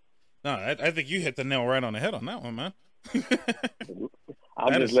 Shoot. No, I think you hit the nail right on the head on that one, man.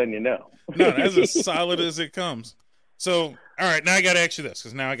 I'm just letting you know. No, that's as solid as it comes. So, all right, now I got to ask you this,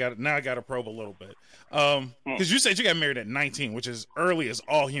 because now I got to probe a little bit. Because you said you got married at 19, which is early as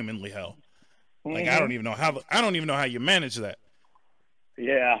all humanly hell. Like I don't even know how you manage that.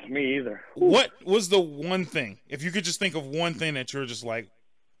 Yeah, me either. What was the one thing, if you could just think of one thing that you're just like,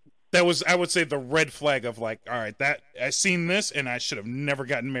 that was, I would say, the red flag of like, all right, that I seen this and I should have never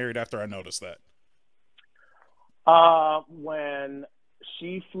gotten married after I noticed that? When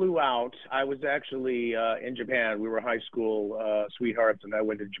she flew out, I was actually in Japan. We were high school sweethearts, and I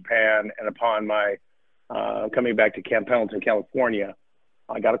went to Japan. And upon my coming back to Camp Pendleton, California,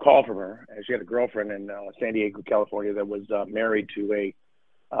 I got a call from her. And she had a girlfriend in San Diego, California, that was married to a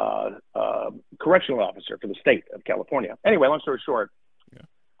correctional officer for the state of California. Anyway, long story short,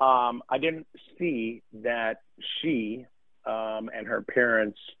 I didn't see that she and her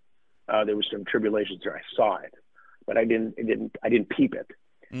parents, there was some tribulations there. I saw it, but I didn't peep it.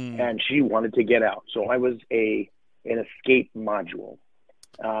 And she wanted to get out. So I was an escape module.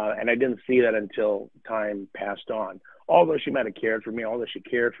 And I didn't see that until time passed on. Although she might have cared for me,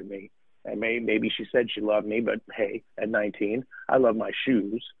 and maybe she said she loved me, but hey, at 19, I love my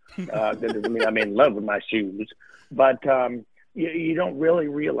shoes. That doesn't mean I'm in love with my shoes. But you don't really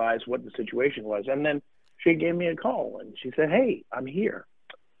realize what the situation was. And then she gave me a call, and she said, hey, I'm here.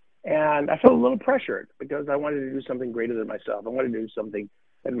 And I felt a little pressured because I wanted to do something greater than myself. I wanted to do something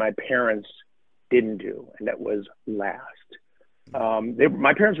that my parents didn't do, and that was last.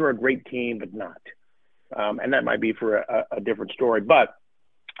 My parents were a great team, but not. And that might be for a different story. But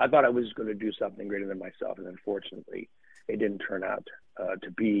I thought I was going to do something greater than myself, and unfortunately, it didn't turn out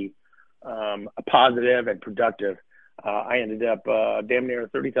to be a positive and productive. I ended up damn near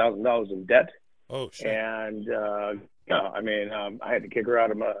 $30,000 in debt. Oh, shit. And I had to kick her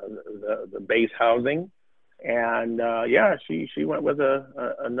out of the base housing, and she went with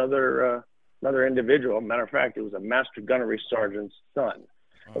another individual. Matter of fact, it was a master gunnery sergeant's son.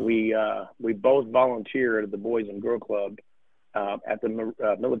 We both volunteered at the Boys and Girl Club at the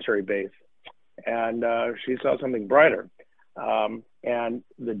military base, and she saw something brighter. And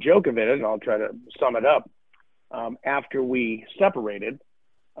the joke of it, and I'll try to sum it up, after we separated,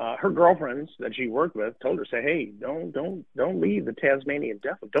 her girlfriends that she worked with told her, say, hey, don't leave the Tasmanian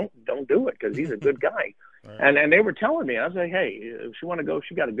Devil. Don't do it, because he's a good guy. Right. And they were telling me, I was like, hey, if she want to go,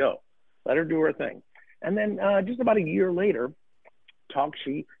 she got to go. Let her do her thing. And then just about a year later,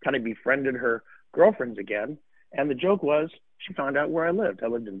 she kind of befriended her girlfriends again. And the joke was, she found out where I lived. I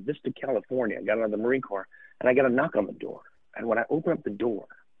lived in Vista, California. I got out of the Marine Corps, and I got a knock on the door. And when I open up the door,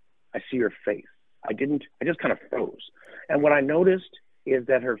 I see her face. I just kind of froze. And what I noticed is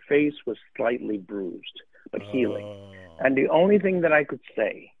that her face was slightly bruised, but healing. And the only thing that I could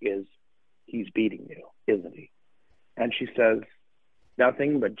say is, he's beating you, isn't he? And she says,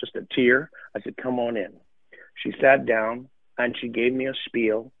 nothing but just a tear. I said, come on in. She sat down, and she gave me a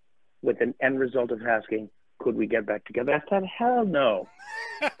spiel with an end result of asking, could we get back together? I said, hell no.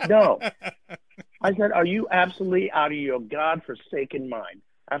 No. I said, are you absolutely out of your godforsaken mind?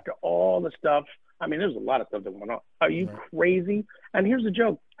 After all the stuff, I mean, there's a lot of stuff that went on. Are you crazy? And here's the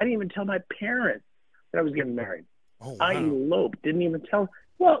joke. I didn't even tell my parents that I was getting married. Oh, wow. I eloped, didn't even tell.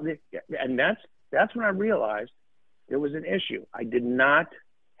 Well, and that's when I realized there was an issue. I did not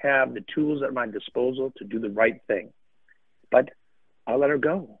have the tools at my disposal to do the right thing. But I let her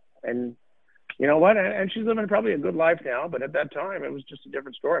go. And you know what? And she's living probably a good life now, but at that time, it was just a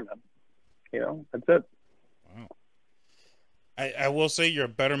different story, man. You know, that's it. Wow. I will say you're a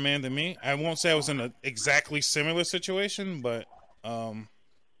better man than me. I won't say I was in an exactly similar situation, but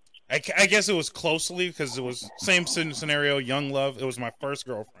I guess it was closely, because it was same scenario, young love. It was my first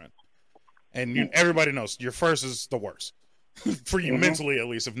girlfriend. And everybody knows your first is the worst for you mentally, at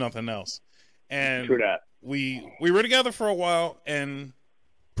least, if nothing else. And true that. We were together for a while, and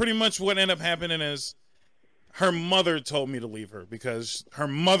pretty much what ended up happening is her mother told me to leave her, because her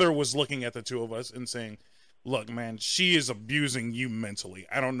mother was looking at the two of us and saying, look, man, she is abusing you mentally.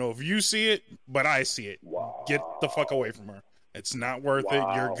 I don't know if you see it, but I see it. Wow. Get the fuck away from her. It's not worth it.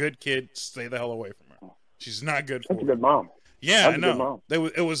 You're a good kid. Stay the hell away from her. She's not good for That's a good mom. Yeah, I know.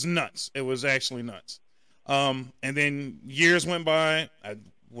 It was nuts. It was actually nuts. And then years went by. I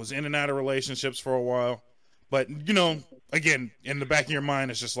was in and out of relationships for a while. But, you know, again, in the back of your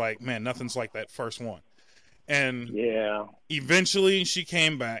mind, it's just like, man, nothing's like that first one. And eventually she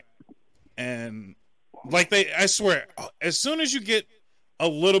came back. And I swear, as soon as you get a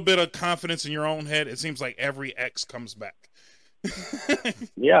little bit of confidence in your own head, it seems like every ex comes back.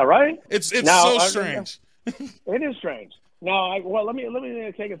 Yeah, right. It's now, so strange. It is strange. Now, let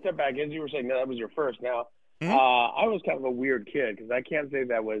me take a step back. As you were saying, that was your first. Now, Mm-hmm. I was kind of a weird kid because I can't say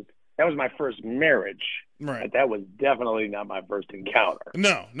that was my first marriage. Right. But that was definitely not my first encounter.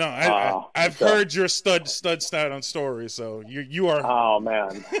 No. I've heard your stud on stories, so you are. Oh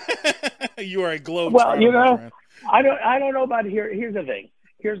man. You are a globe. Well, trotter, my friend. I don't know about here. Here's the thing.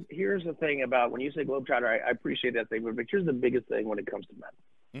 Here's the thing about when you say globetrotter, I appreciate that thing, but here's the biggest thing when it comes to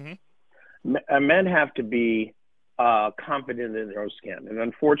men. Mm-hmm. Men have to be confident in their own skin, and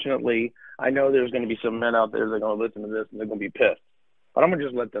unfortunately, I know there's going to be some men out there that are going to listen to this and they're going to be pissed. But I'm going to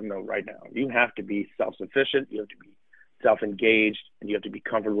just let them know right now. You have to be self-sufficient. You have to be self-engaged, and you have to be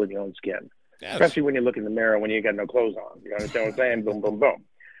comfortable with your own skin, especially when you look in the mirror when you got no clothes on. You understand what I'm saying? Boom, boom, boom.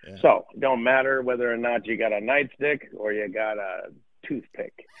 Yeah. So it don't matter whether or not you got a nightstick or you got a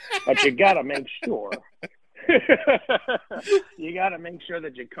toothpick, but you got to make sure. You got to make sure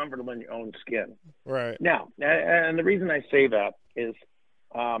that you're comfortable in your own skin. Right. Now, and the reason I say that is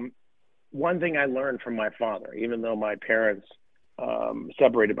one thing I learned from my father, even though my parents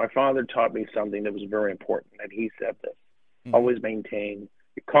separated, my father taught me something that was very important, and he said this: always maintain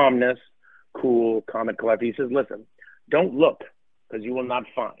your calmness, cool, calm, and collected. He says, listen, don't look, because you will not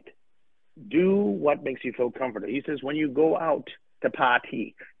find. Do what makes you feel comfortable. He says, when you go out to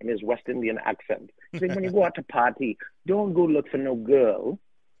party, in his West Indian accent, he says, when you go out to party, don't go look for no girl.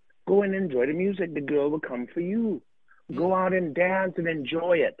 Go and enjoy the music. The girl will come for you. Go out and dance and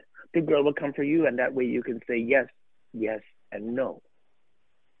enjoy it. The girl will come for you, and that way you can say yes, yes, and no,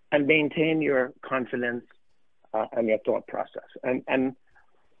 and maintain your confidence and your thought process. And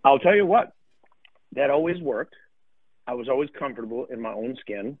I'll tell you what, that always worked. I was always comfortable in my own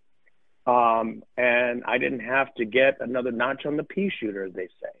skin, and I didn't have to get another notch on the pea shooter, as they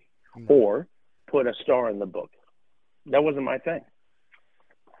say, or put a star in the book. That wasn't my thing.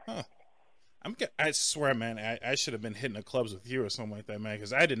 Huh. I swear, man, I should have been hitting the clubs with you or something like that, man,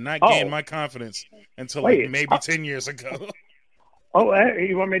 because I did not gain my confidence until like maybe 10 years ago. Oh,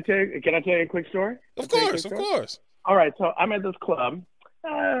 you want me to can I tell you a quick story? Of course. All right, so I'm at this club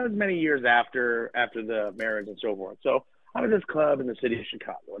many years after the marriage and so forth. So I'm at this club in the city of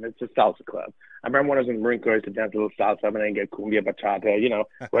Chicago, and it's a salsa club. I remember when I was in the Marine Corps, I used to dance a little salsa, and then get cumbia bachata,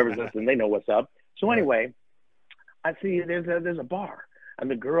 whoever's listening, they know what's up. So anyway, I see there's a bar. And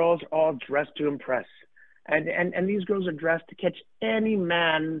the girls are all dressed to impress. And these girls are dressed to catch any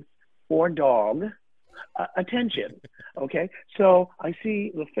man or dog attention. Okay? So I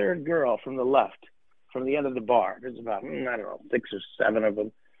see the third girl from the left, from the end of the bar. There's about, 6 or 7 of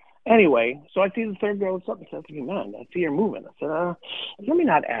them. Anyway, so I see the third girl, something says to me, man, I see her moving. I said, let me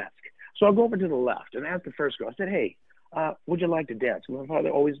not ask. So I'll go over to the left and ask the first girl. I said, hey, would you like to dance? My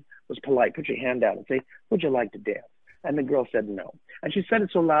father always was polite. Put your hand down and say, would you like to dance? And the girl said no. And she said it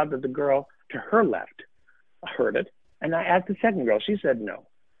so loud that the girl to her left heard it. And I asked the second girl. She said no.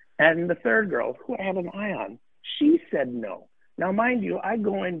 And the third girl, who I had an eye on, she said no. Now, mind you, I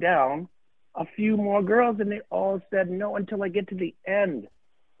go in down a few more girls, and they all said no until I get to the end.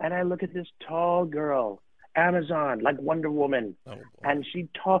 And I look at this tall girl, Amazon, like Wonder Woman. Oh, and she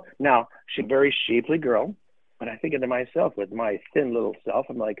tall. Now, she's a very shapely girl. But I think to myself, with my thin little self,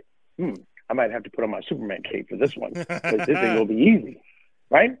 I'm like, I might have to put on my Superman cape for this one, because this thing will be easy,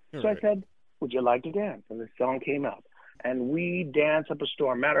 right? So I said, would you like to dance? And the song came out, and we danced up a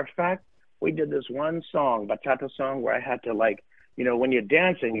storm. Matter of fact, we did this one song, bachata song, where I had to when you're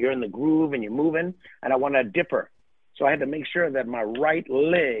dancing, you're in the groove and you're moving, and I want to dip her. So I had to make sure that my right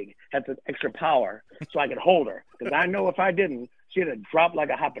leg had some extra power so I could hold her, because I know if I didn't, she'd have dropped like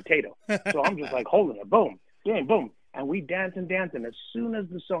a hot potato. So I'm just like holding her, boom, boom, boom. And we danced and danced, and as soon as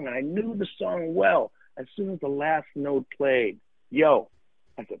the song, and I knew the song well, as soon as the last note played, I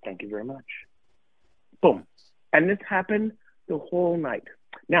said, thank you very much. Boom. And this happened the whole night.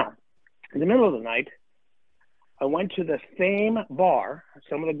 Now, in the middle of the night, I went to the same bar.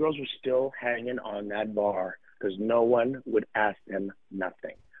 Some of the girls were still hanging on that bar because no one would ask them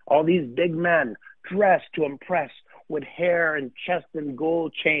nothing. All these big men dressed to impress with hair and chest and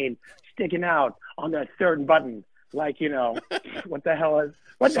gold chain sticking out on their third button. Like, what the hell is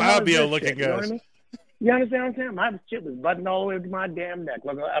Fabio looking guys. You know what I mean? You understand what I'm saying? My shit was buttoned all the way to my damn neck.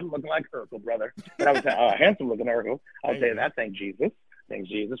 I'm looking like Urkel, brother. But I was a handsome looking Urkel. I'll say that. Thank Jesus. Thank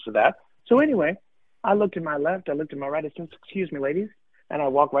Jesus for that. So anyway, I looked to my left. I looked to my right. I said, excuse me, ladies. And I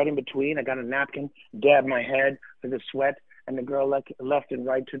walked right in between. I got a napkin, dabbed my head for the sweat. And the girl left and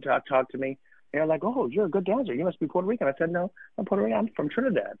right to talk to me. They're like, oh, you're a good dancer. You must be Puerto Rican. I said, no, I'm Puerto Rican. I'm from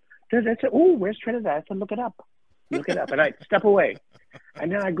Trinidad. They said, oh, where's Trinidad? I said, look it up. Look it up. And I step away.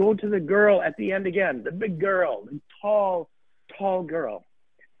 And then I go to the girl at the end again, the big girl, the tall girl.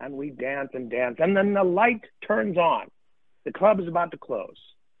 And we dance and dance. And then the light turns on. The club is about to close.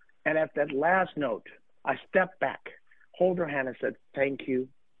 And at that last note, I stepped back, hold her hand and said, thank you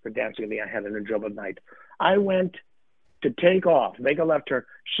for dancing with me. I had an enjoyable night. I went to take off, make a left turn.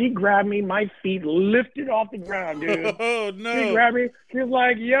 She grabbed me, my feet lifted off the ground, dude. Oh, no. She grabbed me. She was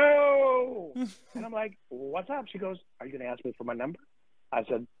like, yo. And I'm like, what's up? She goes, are you going to ask me for my number? I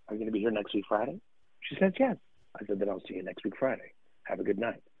said, are you going to be here next week Friday? She said, yes. I said, then I'll see you next week Friday. Have a good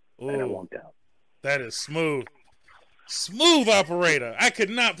night. Ooh, and I walked out. That is smooth. Smooth operator. I could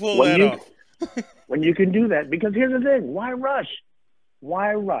not pull that off. When you can do that, because here's the thing. Why rush?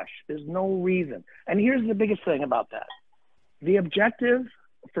 Why rush? There's no reason. And here's the biggest thing about that. The objective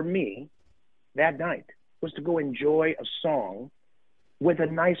for me that night was to go enjoy a song with a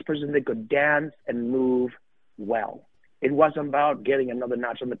nice person that could dance and move well. It wasn't about getting another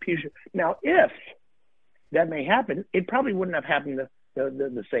notch on the future. Now, if that may happen, it probably wouldn't have happened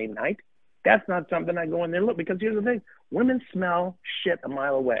the same night. That's not something I go in there and look, because here's the thing. Women smell shit a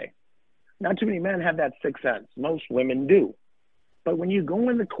mile away. Not too many men have that sixth sense. Most women do. But when you go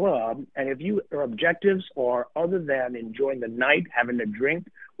in the club, and if your objectives are other than enjoying the night, having a drink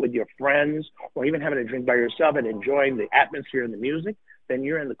with your friends, or even having a drink by yourself and enjoying the atmosphere and the music, then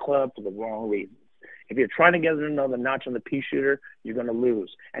you're in the club for the wrong reasons. If you're trying to get another notch on the pea shooter, you're going to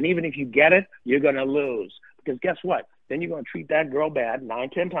lose. And even if you get it, you're going to lose. Because guess what? Then you're going to treat that girl bad 9,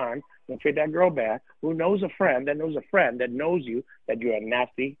 10 times. You're going to treat that girl bad who knows a friend that knows a friend that knows you, that you're a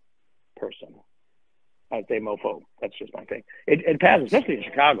nasty person. I say mofo. That's just my thing. It passes, especially in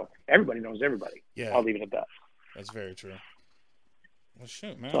Chicago. Everybody knows everybody. Yeah. I'll leave it at that. That's very true. Well,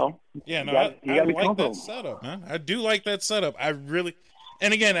 shoot, man. So, yeah, no, you gotta I be like comfortable. that setup, man. I do like that setup. I really,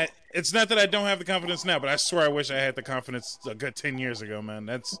 and again, it's not that I don't have the confidence now, but I swear I wish I had the confidence a good 10 years ago, man.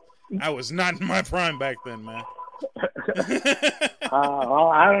 I was not in my prime back then, man. Well,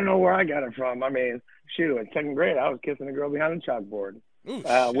 I don't know where I got it from. I mean, shoot, in second grade, I was kissing a girl behind the chalkboard. Ooh,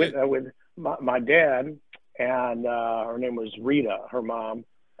 with my dad, and her name was Rita, her mom,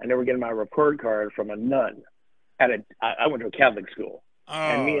 and they were getting my report card from a nun. I went to a Catholic school,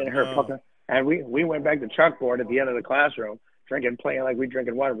 and me and her, and we went back to chalkboard at the end of the classroom, playing like we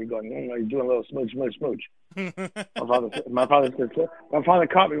drinking water. We going, you're doing a little smooch. my father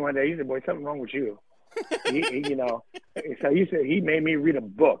caught me one day. He said, "Boy, something wrong with you." So he made me read a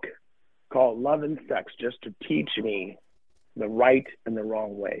book called Love and Sex just to teach me the right and the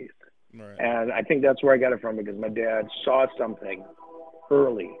wrong ways. Right. And I think that's where I got it from, because my dad saw something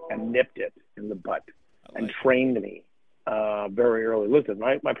early and nipped it in the butt and trained me very early. Listen,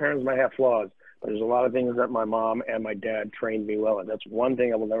 my parents might have flaws, but there's a lot of things that my mom and my dad trained me well. And that's one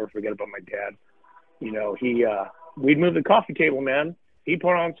thing I will never forget about my dad. We'd move the coffee table, man. He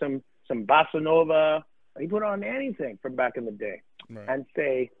put on some bossa nova. He put on anything from back in the day, right, and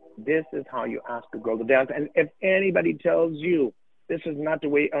say, this is how you ask a girl to dance. And if anybody tells you this is not the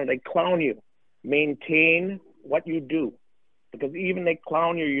way, or they clown you, maintain what you do. Because even they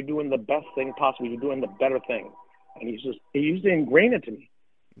clown you, you're doing the best thing possible. You're doing the better thing. And he used to ingrain it to me.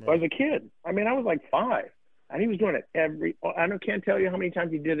 Right. As a kid. I mean, I was like 5. And he was doing it can't tell you how many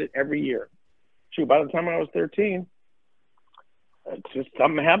times he did it every year. Shoot, by the time I was 13, it's just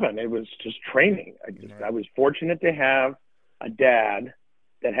something happened. It was just training. I was fortunate to have a dad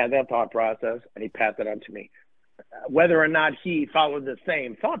that had that thought process, and he passed it on to me. Whether or not he followed the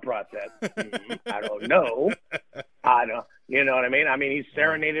same thought process, I don't know. You know what I mean? I mean, he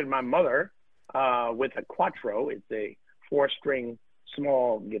serenaded my mother with a quattro. It's a 4-string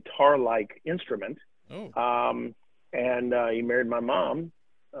small guitar-like instrument. Oh. And he married my mom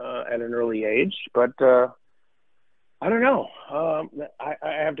at an early age. But I don't know. I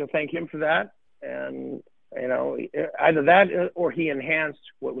have to thank him for that. And, either that or he enhanced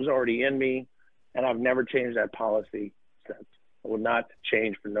what was already in me. And I've never changed that policy since. I will not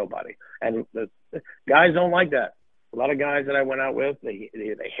change for nobody. And the guys don't like that. A lot of guys that I went out with, they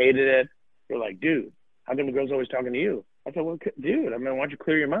hated it. They're like, dude, how come the girl's always talking to you? I said, well, dude, I mean, why don't you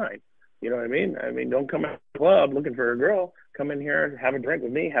clear your mind? You know what I mean? I mean, don't come to the club looking for a girl. Come in here, have a drink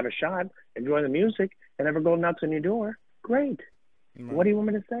with me, have a shot, enjoy the music, and never go nuts on your door. Great. Mm-hmm. What do you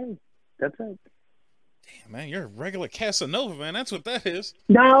want me to say? That's it. Damn, man, you're a regular Casanova, man. That's what that is.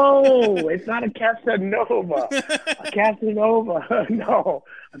 No, it's not a Casanova. A Casanova, no.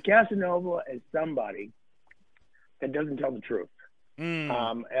 A Casanova is somebody that doesn't tell the truth.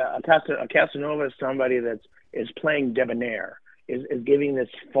 A Casanova is somebody that is playing debonair, is giving this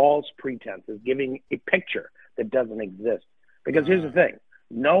false pretense, is giving a picture that doesn't exist. Because here's the thing.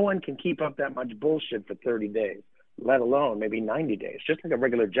 No one can keep up that much bullshit for 30 days. let alone maybe 90 days, just like a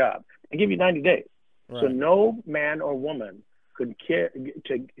regular job. They give you 90 days. Right. So no man or woman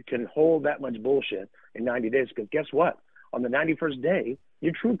can hold that much bullshit in 90 days, because guess what? On the 91st day,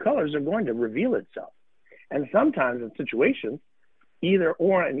 your true colors are going to reveal itself. And sometimes in situations, either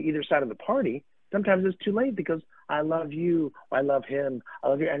or on either side of the party, sometimes it's too late because I love you, I love him, I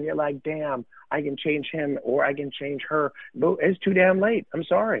love you, and you're like, damn, I can change him or I can change her. But it's too damn late. I'm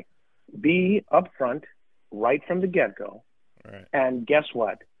sorry. Be upfront right from the get-go. Right. And guess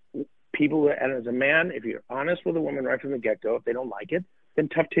what? People, and as a man, if you're honest with a woman right from the get-go, if they don't like it, then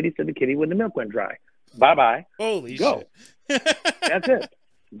tough titty to the kitty when the milk went dry. Bye-bye. Holy go. Shit. That's it.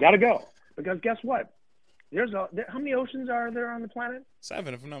 Gotta go. Because guess what? How many oceans are there on the planet?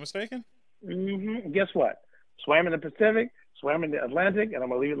 7, if I'm not mistaken. Mm-hmm. Guess what? Swam in the Pacific, swam in the Atlantic, and I'm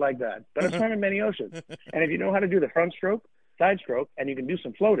going to leave it like that. But I've swam in many oceans. And if you know how to do the front stroke, side stroke, and you can do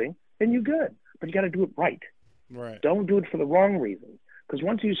some floating, then you're good. But you got to do it right. Right. Don't do it for the wrong reasons. Because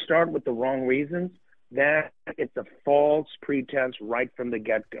once you start with the wrong reasons, then it's a false pretense right from the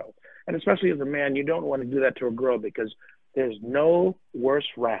get-go. And especially as a man, you don't want to do that to a girl, because there's no worse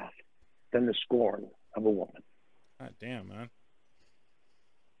wrath than the scorn of a woman. God damn, man.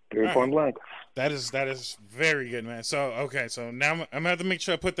 Point blank. That is very good, man. So, okay, so now I'm going to have to make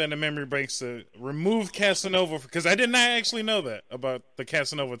sure I put that in the memory banks to remove Casanova, because I did not actually know that about the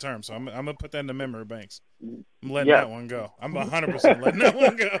Casanova term. So I'm going to put that in the memory banks. I'm letting that one go. I'm 100% letting that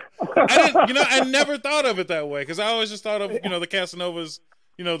one go. I never thought of it that way, because I always just thought of, the Casanovas,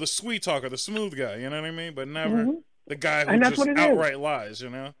 the sweet talker, the smooth guy, you know what I mean? But never the guy who just outright lies,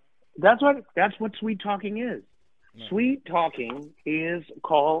 That's what sweet talking is. No. Sweet talking is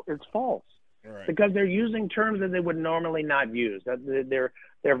false, right, because they're using terms that they would normally not use. That they're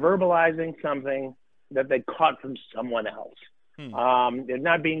verbalizing something that they caught from someone else. They're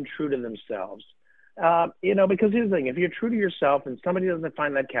not being true to themselves. Because here's the thing: if you're true to yourself and somebody doesn't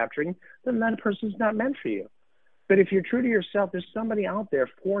find that capturing, then that person's not meant for you. But if you're true to yourself, there's somebody out there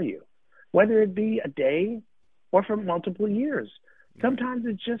for you, whether it be a day or for multiple years. Sometimes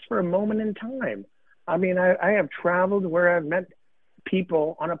it's just for a moment in time. I mean, I have traveled where I've met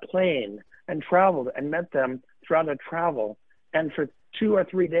people on a plane and traveled and met them throughout a travel. And for 2 or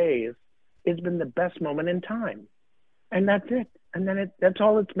 3 days, it's been the best moment in time. And that's it. And then that's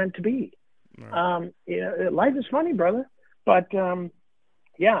all it's meant to be. Right. Life is funny, brother. But,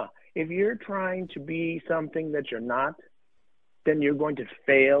 if you're trying to be something that you're not, then you're going to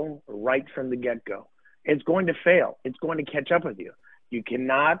fail right from the get-go. It's going to fail. It's going to catch up with you. You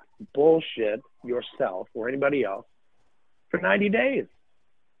cannot bullshit yourself or anybody else for 90 days.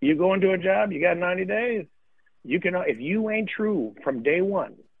 You go into a job, you got 90 days. If you ain't true from day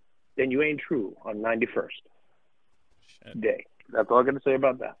one, then you ain't true on 91st day. That's all I'm going to say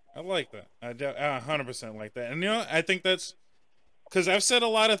about that. I like that. I 100% like that. And, I think that's because I've said a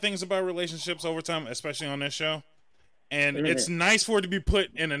lot of things about relationships over time, especially on this show. And it's nice for it to be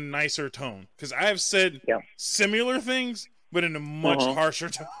put in a nicer tone. Because I have said similar things, but in a much harsher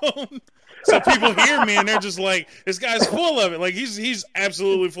tone. So people hear me and they're just like, this guy's full of it. Like he's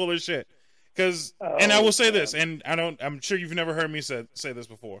absolutely full of shit. And I will say this, and I'm sure you've never heard me say this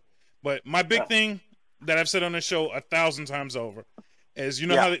before, but my big thing that I've said on this show 1,000 times over is,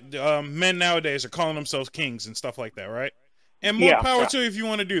 how men nowadays are calling themselves kings and stuff like that, right? And more power to you if you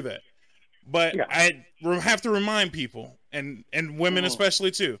want to do that. But I have to remind people, and women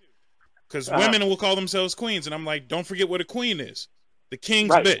especially too, because women will call themselves queens, and I'm like, don't forget what a queen is. The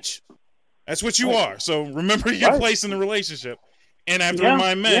king's bitch. That's what you are. So remember your place in the relationship. And I have to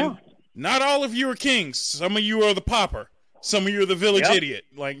remind men, not all of you are kings. Some of you are the pauper. Some of you are the village idiot.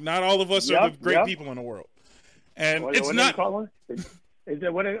 Like, not all of us are the great people in the world. And what do they call him? Is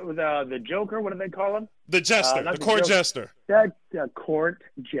it the Joker? What do they call him? The jester, the court jester. The court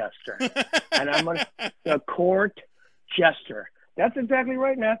jester. And the court jester. That's exactly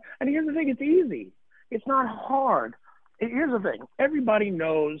right, man. And here's the thing: it's easy. It's not hard. Here's the thing: everybody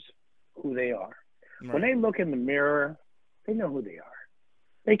knows who they are. Right. When they look in the mirror, they know who they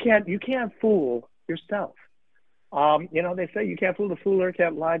are. You can't fool yourself. They say you can't fool the fooler,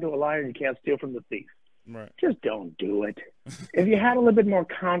 can't lie to a liar, and you can't steal from the thief. Right. Just don't do it. If you had a little bit more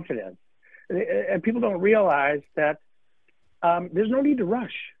confidence, and people don't realize that there's no need to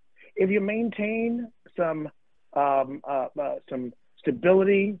rush. If you maintain some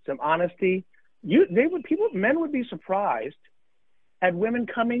stability, some honesty, men would be surprised at women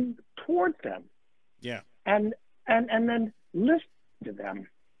coming towards them. Yeah. And then listen to them,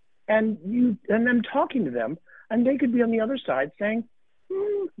 and them talking to them, and they could be on the other side saying,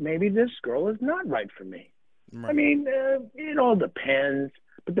 maybe this girl is not right for me. Right. I mean, it all depends.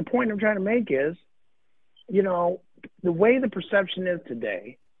 But the point I'm trying to make is, you know, the way the perception is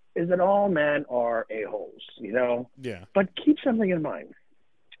today is that all men are a-holes, you know? Yeah. But keep something in mind.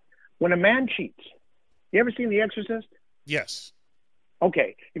 When a man cheats, you ever seen The Exorcist? Yes.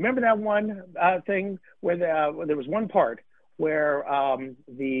 Okay. You remember that one thing where there was one part where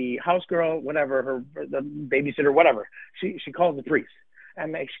the house girl, whatever, the babysitter, whatever, she calls the priest.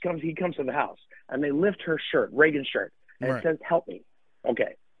 And he comes to the house. And they lift her shirt, Reagan's shirt, and it says, "Help me."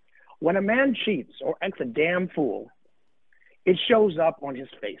 Okay. When a man cheats or acts a damn fool, it shows up on his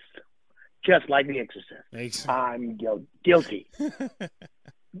face, just like The Exorcist. I'm guilty.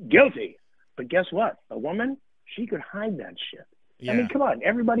 Guilty. But guess what? A woman, she could hide that shit. Yeah. I mean, come on.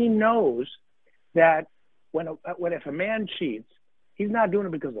 Everybody knows that if a man cheats, he's not doing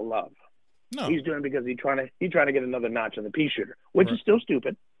it because of love. No. He's doing it because he's trying to get another notch on the pea shooter, which is still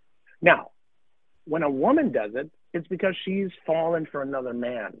stupid. Now, when a woman does it, it's because she's fallen for another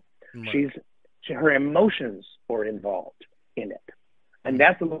man. Right. Her emotions are involved in it. And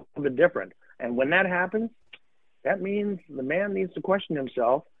that's a little bit different. And when that happens, that means the man needs to question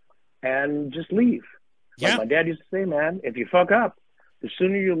himself and just leave. Yeah. Like my dad used to say, man, if you fuck up, the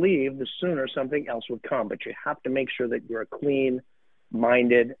sooner you leave, the sooner something else would come. But you have to make sure that you're a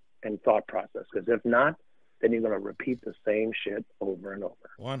clean-minded and thought process. Because if not, then you're going to repeat the same shit over and over.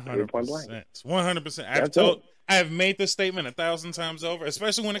 100%. 100%. I have made this statement 1,000 times over,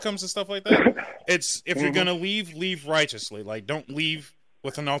 especially when it comes to stuff like that. It's if you're going to leave righteously. Like, don't leave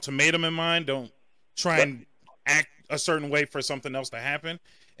with an ultimatum in mind. Don't try and act a certain way for something else to happen.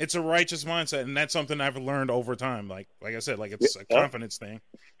 It's a righteous mindset, and that's something I've learned over time. Like I said, like it's a confidence thing,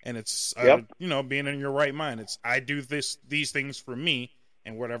 and it's being in your right mind. It's I do these things for me,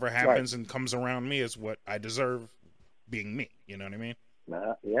 and whatever happens and comes around me is what I deserve, being me. You know what I mean?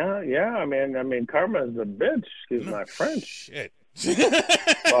 Yeah. I mean, karma is a bitch. Excuse my French. Shit.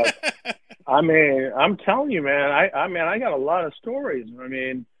 But I mean, I'm telling you, man. I got a lot of stories. I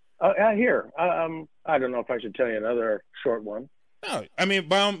mean, here. I don't know if I should tell you another short one. No, I mean,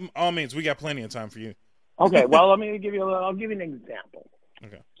 by all means, we got plenty of time for you. Okay, well, I'll give you an example.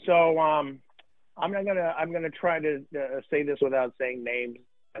 Okay. So, I'm gonna try to say this without saying names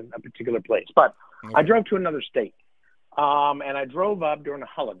in a particular place, but okay. I drove to another state, and I drove up during a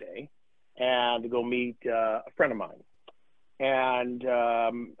holiday, and to go meet a friend of mine, and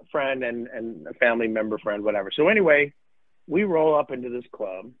a friend and a family member friend, whatever. So anyway, we roll up into this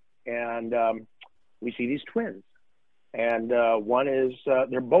club, and we see these twins. And one is,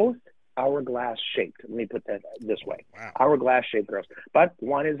 they're both hourglass shaped. Let me put that this way. Wow. Hourglass shaped girls. But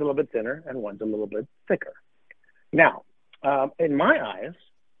one is a little bit thinner and one's a little bit thicker. Now, in my eyes,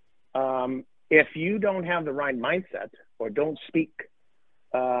 if you don't have the right mindset or don't speak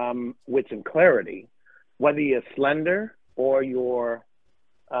with some clarity, whether you're slender or you're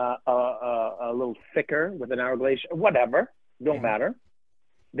a little thicker with an hourglass, whatever, don't matter,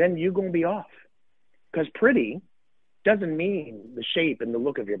 then you're going to be off. Because pretty doesn't mean the shape and the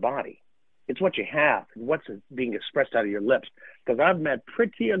look of your body. It's what you have and what's being expressed out of your lips. Because I've met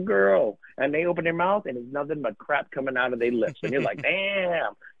prettier girl, and they open their mouth, and it's nothing but crap coming out of their lips. And you're like,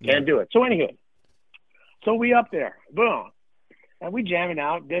 damn, can't do it. So anyway, so we up there, boom, and we jamming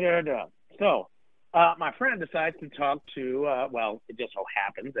out, da-da-da. So my friend decides to talk to, it just so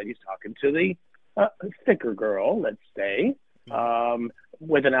happens that he's talking to the thicker girl, let's say,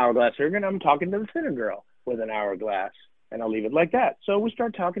 with an hourglass figure, and I'm talking to the thinner girl with an hourglass, and I'll leave it like that. So we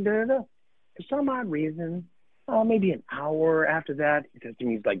start talking to her. For some odd reason, maybe an hour after that, he says to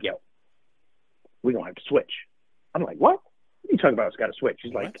me, he's like, yo, we're going to have to switch. I'm like, what? What are you talking about? It's got to switch.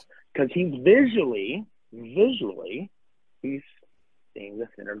 He's like, because he's visually, he's seeing the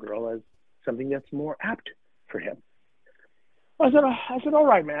thinner girl as something that's more apt for him. I said, all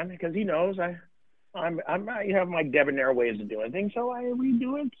right, man, because he knows I have my debonair ways of doing things, so we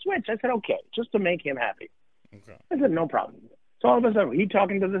do a switch. I said, okay, just to make him happy. Okay. I said, no problem. So all of a sudden, he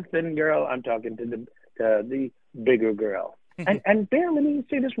talking to the thin girl, I'm talking to the bigger girl. and bear, let me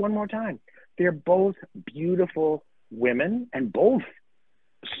say this one more time. They're both beautiful women, and both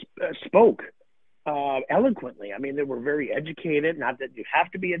spoke eloquently. I mean, they were very educated. Not that you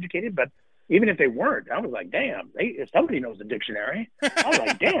have to be educated, but even if they weren't, I was like, damn, somebody knows the dictionary. I was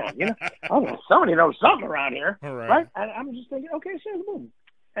like, damn, somebody knows something around here. Right? And I'm just thinking, okay, so boom.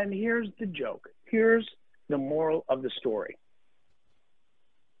 And here's the joke. Here's the moral of the story.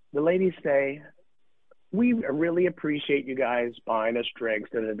 The ladies say, we really appreciate you guys buying us drinks,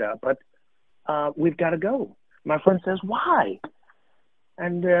 but we've got to go. My friend says, why?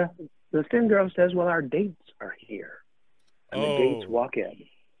 And the thin girl says, well, our dates are here. And the dates walk in.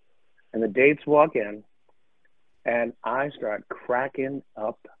 And the dates walk in, And I start cracking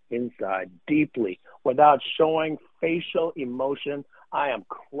up inside deeply without showing facial emotion. I am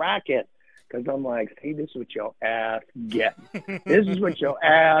cracking because I'm like, see, this is what your ass gets. This is what your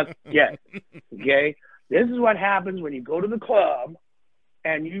ass gets. Okay? This is what happens when you go to the club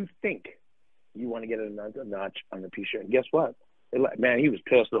and you think you want to get another notch on the T-shirt. And guess what? Man, he was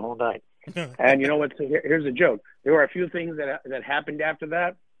pissed the whole night. And you know what? Here's a joke. There were a few things that happened after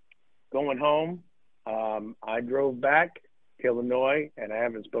that. Going home, I drove back to Illinois, and I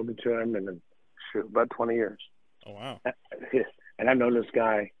haven't spoken to him in about 20 years. Oh, wow. And I've known this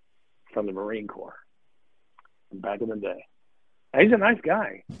guy from the Marine Corps back in the day. And he's a nice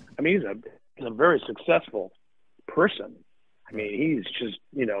guy. I mean, he's a very successful person. I mean, he's just,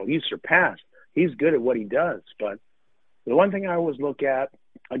 he's surpassed. He's good at what he does. But the one thing I always look at,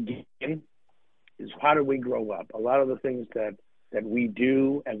 again, is how do we grow up? A lot of the things that we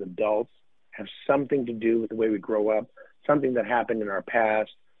do as adults have something to do with the way we grow up, something that happened in our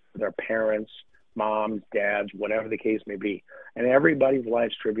past with our parents, moms, dads, whatever the case may be. And everybody's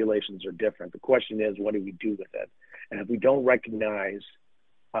life's tribulations are different. The question is, what do we do with it? And if we don't recognize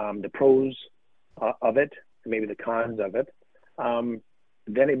the pros of it, maybe the cons of it,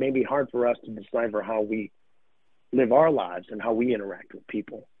 then it may be hard for us to decipher how we live our lives and how we interact with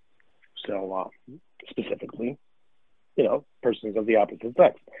people. So specifically, persons of the opposite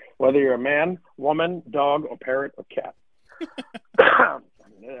sex, whether you're a man, woman, dog, or parrot, or cat.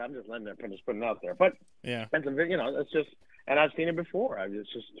 I'm just letting it, just putting it out there. But yeah, that's it's just, and I've seen it before.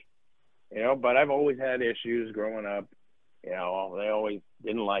 But I've always had issues growing up. They always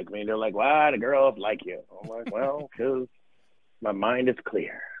didn't like me. They're like, why do girls like you? I'm like, well, because my mind is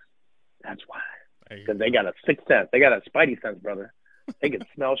clear. That's why. Because they got a sixth sense. They got a spidey sense, brother. They can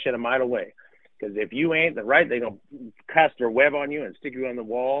smell shit a mile away. Because if you ain't the right, they're going to cast their web on you and stick you on the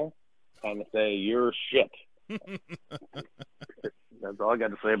wall and say, you're shit. That's all I got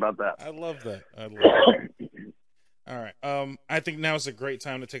to say about that. I love that. All right. I think now is a great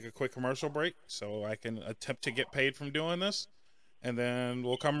time to take a quick commercial break so I can attempt to get paid from doing this. And then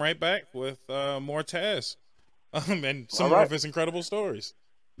we'll come right back with more Taz and some more of his incredible stories.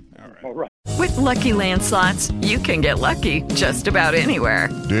 All right. With Lucky Land Slots, you can get lucky just about anywhere.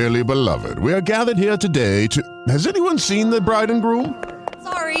 Dearly beloved, we are gathered here today to... Has anyone seen the bride and groom?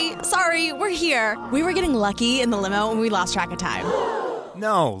 Sorry, we're here. We were getting lucky in the limo and we lost track of time.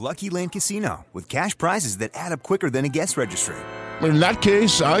 No, Lucky Land Casino, with cash prizes that add up quicker than a guest registry. In that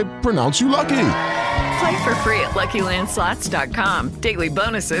case, I pronounce you lucky. Play for free at LuckyLandSlots.com. Daily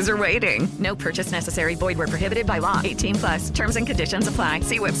bonuses are waiting. No purchase necessary. Void where prohibited by law. 18+. Terms and conditions apply.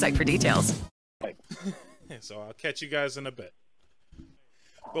 See website for details. So I'll catch you guys in a bit.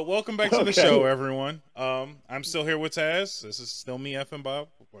 But welcome back to the show, everyone. I'm still here with Taz. This is still me, effing Bob.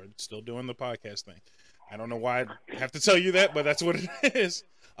 We're still doing the podcast thing. I don't know why I have to tell you that, but that's what it is.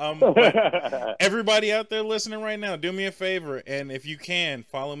 But everybody out there listening right now, do me a favor, and if you can,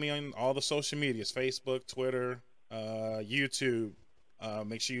 follow me on all the social medias, Facebook, Twitter, YouTube.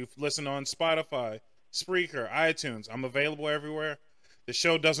 Make sure you listen on Spotify, Spreaker, iTunes. I'm available everywhere. The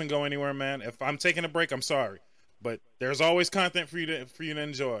show doesn't go anywhere, man. If I'm taking a break, I'm sorry. But there's always content for you to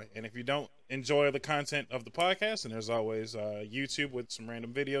enjoy. And if you don't enjoy the content of the podcast, then there's always YouTube with some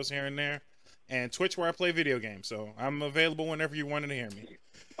random videos here and there, and Twitch where I play video games. So I'm available whenever you wanted to hear me.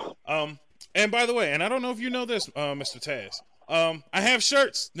 And by the way, and I don't know if you know this, Mr. Taz, I have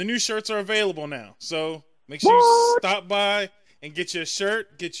shirts. The new shirts are available now. So make sure you stop by and get your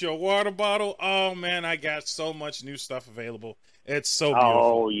shirt, get your water bottle. Oh, man, I got so much new stuff available. It's so beautiful.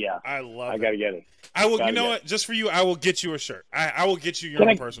 Oh, yeah. I love it. I got to get it. I will. You know what? Just for you, I will get you a shirt. I will get you your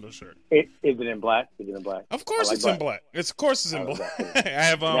own personal shirt. Is it in black? Is it in black? Of course, it's in black. Of course, it's in black. I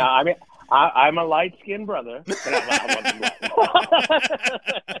have. Now, I mean, I'm a light skinned brother. But I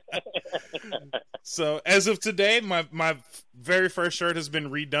black. So as of today, my very first shirt has been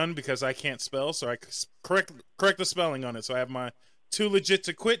redone because I can't spell. So I correct the spelling on it. So I have my "Too legit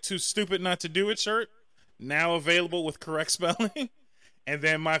to quit, too stupid not to do it" shirt now available with correct spelling. And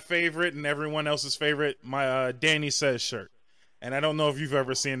then my favorite and everyone else's favorite, my Danny Says shirt. And I don't know if you've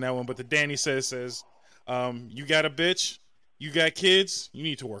ever seen that one, but the Danny says, you got a bitch, you got kids, you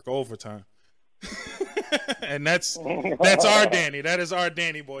need to work overtime. And that's our Danny. That is our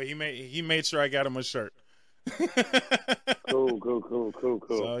Danny boy. He made sure I got him a shirt. Cool.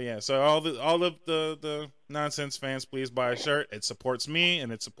 So yeah, so all of the nonsense fans, please buy a shirt. It supports me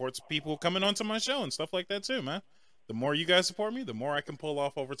and it supports people coming onto my show and stuff like that too, man. The more you guys support me, the more I can pull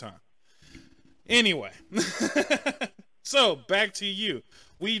off over time. Anyway, so back to you.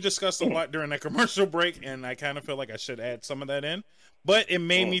 We discussed a lot during that commercial break, and I kind of feel like I should add some of that in. But it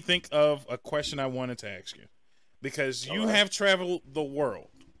made me think of a question I wanted to ask you. because you have traveled the world.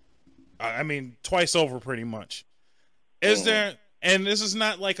 I mean, twice over pretty much. Is there, and this is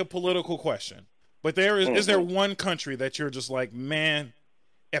not like a political question, but is there one country that you're just like, man,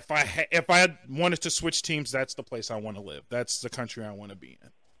 if I wanted to switch teams, that's the place I want to live. That's the country I want to be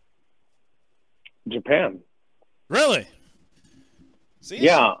in. Japan. Really? See,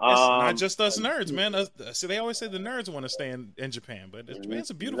 yeah. It's not just us nerds, man. See, they always say the nerds want to stay in Japan, but Japan's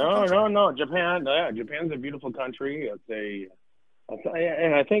a beautiful country. No. Japan's a beautiful country.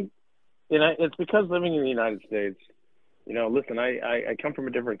 And I think, it's because living in the United States, listen, I come from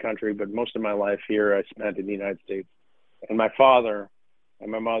a different country, but most of my life here I spent in the United States. And my father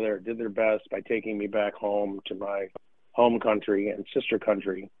and my mother did their best by taking me back home to my home country and sister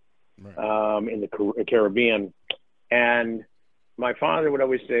country in the Caribbean. And my father would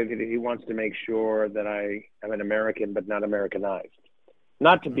always say that he wants to make sure that I am an American, but not Americanized.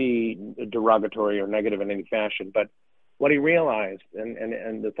 Not to be derogatory or negative in any fashion, but what he realized,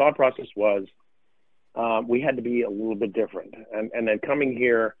 and the thought process was, we had to be a little bit different. And then coming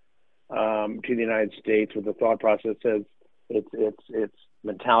here to the United States with the thought process says it's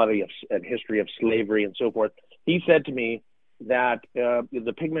mentality and history of slavery and so forth. He said to me that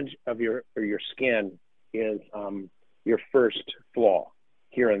the pigment of your skin is your first flaw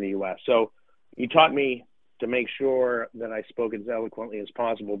here in the U.S. So he taught me to make sure that I spoke as eloquently as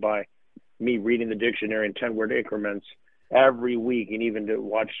possible by me reading the dictionary in 10-word increments every week, and even to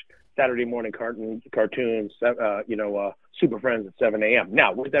watch Saturday morning cartoons, Super Friends at 7 a.m.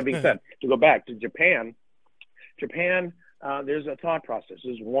 Now, with that being said, to go back to Japan, there's a thought process.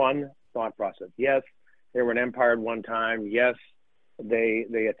 There's one thought process. Yes, they were an empire at one time. Yes, they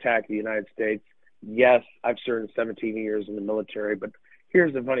attacked the United States. Yes, I've served 17 years in the military. But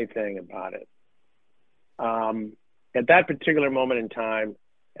here's the funny thing about it. At that particular moment in time,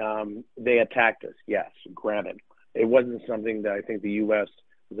 they attacked us. Yes, granted. It wasn't something that I think the U.S.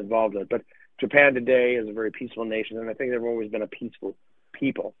 was involved in. But Japan today is a very peaceful nation, and I think they've always been a peaceful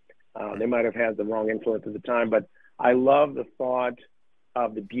people. They might have had the wrong influence at the time, but I love the thought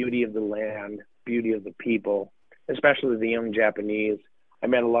of the beauty of the land, beauty of the people, especially the young Japanese. I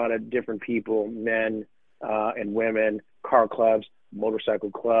met a lot of different people, men and women, car clubs,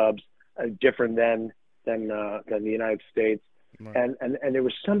 motorcycle clubs, different than the United States. Right. And there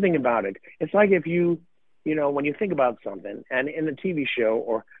was something about it. It's like if when you think about something, and in the TV show,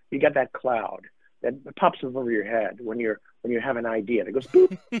 or you got that cloud that pops up over your head when you have an idea, and it goes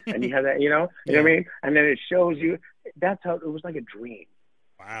boop, and you have that, you know what I mean? And then it shows you. That's how it was, like a dream.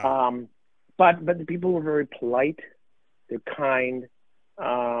 Wow. But the people were very polite. They're kind.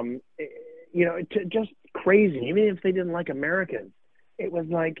 Just crazy. Even if they didn't like Americans, it was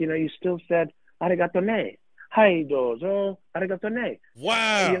like, you still said arigato ne. Hi, dozo, arigato ne.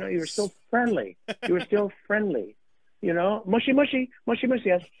 Wow. You were still friendly. You were still friendly. Mushi mushi, mushi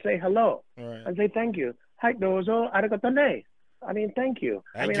mushi. I say hello. Right. And say thank you. Hi, dozo, arigato ne. I mean, thank you.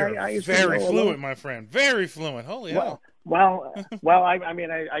 You're very fluent, my friend. Very fluent. Holy hell. Well, I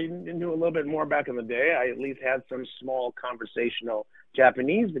knew a little bit more back in the day. I at least had some small conversational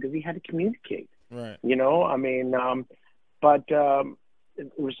Japanese because he had to communicate. Right. But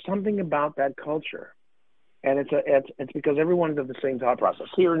it was something about that culture. And it's because everyone's of the same thought process.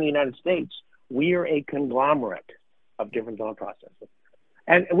 Here in the United States, we are a conglomerate of different thought processes,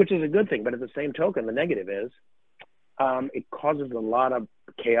 and which is a good thing. But at the same token, the negative is it causes a lot of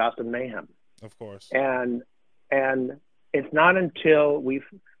chaos and mayhem. Of course. And it's not until we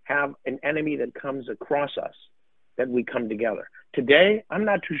have an enemy that comes across us that we come together. Today, I'm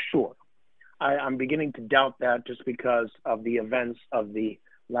not too sure. I'm beginning to doubt that just because of the events of the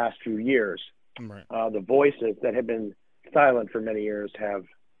last few years. Right. The voices that have been silent for many years have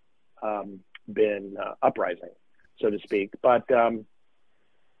been uprising, so to speak. But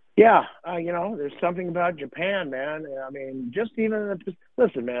there's something about Japan, man. I mean, just even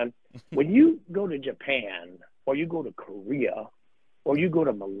listen, man. When you go to Japan, or you go to Korea, or you go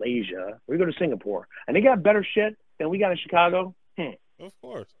to Malaysia, or you go to Singapore, and they got better shit than we got in Chicago. Of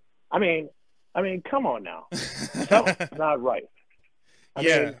course. I mean, come on now. Something's not right. I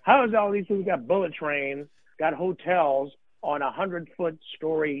mean, how is all these people got bullet trains, got hotels on 100-foot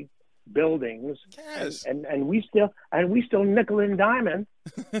story buildings, yes, and we still nickel and diamond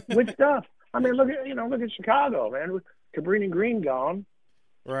with stuff. I mean, look at Chicago, man, with Cabrini Green gone,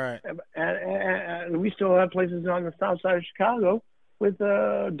 right, and we still have places on the south side of Chicago with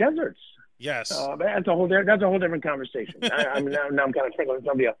deserts. Yes, that's a whole different conversation. Now I'm kind of trickling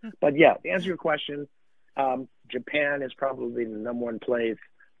somebody else, but yeah, to answer your question. Japan is probably the number one place.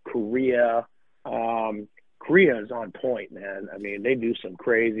 Korea, Korea is on point, man. I mean, they do some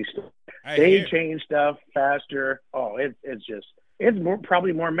crazy stuff. They change stuff faster. Oh, it's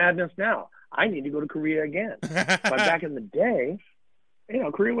probably more madness now. I need to go to Korea again. But back in the day,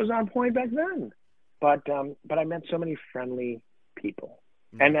 Korea was on point back then. But I met so many friendly people.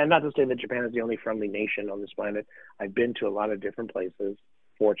 And not to say that Japan is the only friendly nation on this planet. I've been to a lot of different places,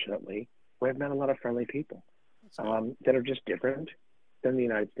 fortunately, where I've met a lot of friendly people that are just different than the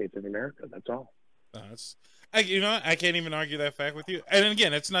United States of America. That's all. I can't even argue that fact with you. And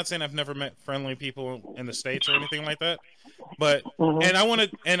again, it's not saying I've never met friendly people in the States or anything like that. But and I want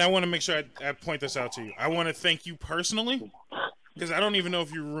to make sure I point this out to you. I want to thank you personally, because I don't even know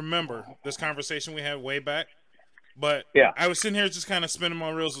if you remember this conversation we had way back. But I was sitting here just kind of spinning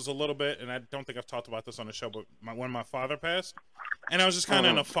my reels just a little bit, and I don't think I've talked about this on the show, but when my father passed, and I was just kind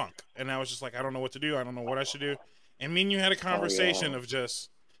of in a funk, and I was just like, I don't know what to do. I don't know what I should do. And me and you had a conversation of just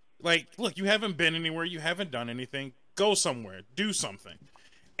like, look, you haven't been anywhere. You haven't done anything. Go somewhere. Do something.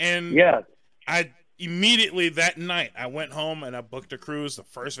 And I immediately that night, I went home and I booked a cruise, the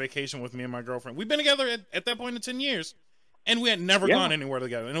first vacation with me and my girlfriend. We've been together at that point in 10 years, and we had never gone anywhere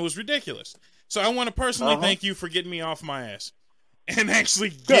together, and it was ridiculous. So I want to personally thank you for getting me off my ass and actually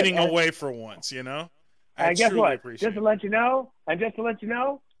getting away for once, I guess what? Appreciate just to let you know,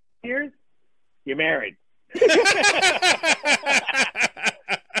 here's you're married.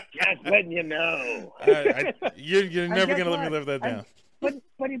 Just letting you know. You're never going to let me live that down. But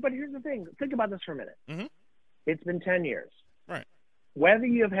here's the thing. Think about this for a minute. Mm-hmm. It's been 10 years. Right. Whether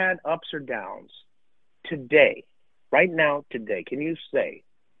you've had ups or downs, today, right now, today, can you say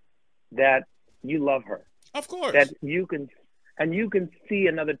that you love her? Of course. That you can see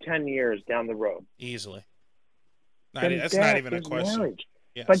another 10 years down the road. Easily. That's not even a question. Marriage.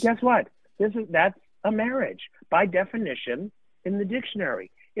 Yes. But guess what? That's a marriage by definition in the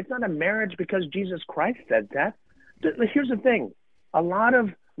dictionary. It's not a marriage because Jesus Christ said that. Here's the thing. A lot of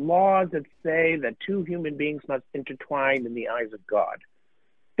laws that say that two human beings must intertwine in the eyes of God.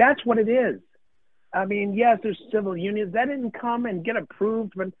 That's what it is. I mean, yes, there's civil unions. That didn't come and get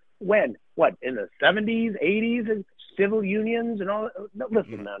approved when? What, in the 70s, 80s, and civil unions and all? No,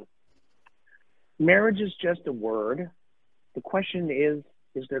 listen, man. Marriage is just a word. The question is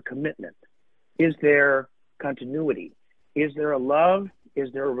there commitment? Is there continuity? Is there a love?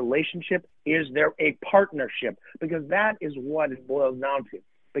 Is there a relationship? Is there a partnership? Because that is what it boils down to.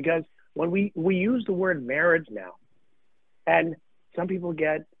 Because when we use the word marriage now, and some people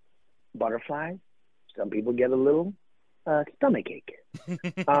get butterflies, some people get a little stomach ache.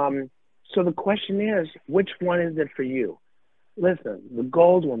 So the question is, which one is it for you? Listen, the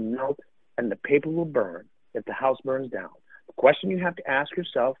gold will melt and the paper will burn if the house burns down. The question you have to ask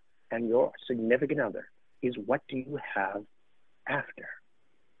yourself and your significant other is, what do you have after?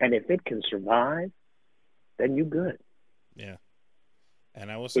 And if it can survive, then you good. Yeah. And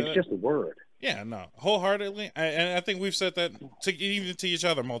I will say it's just a word. Yeah, no, wholeheartedly. And I think we've said that even to each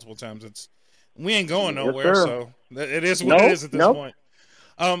other multiple times. We ain't going nowhere, so it is what it is at this point.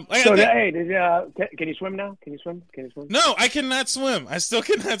 Can you swim now? Can you swim? No, I cannot swim. I still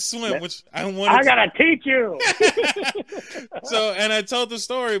cannot swim, which I wanted. I gotta teach you. So, and I told the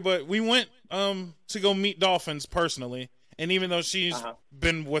story, but we went to go meet dolphins personally, and even though she's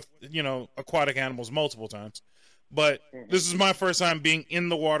been with aquatic animals multiple times, but this is my first time being in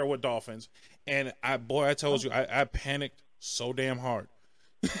the water with dolphins, and I told you, I panicked so damn hard.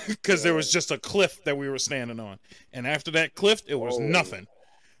 Because there was just a cliff that we were standing on, and after that cliff, it was nothing.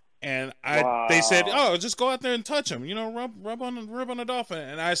 And they said, "Oh, just go out there and touch him, rub on a dolphin."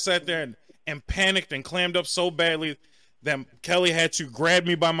 And I sat there and panicked and clammed up so badly that Kelly had to grab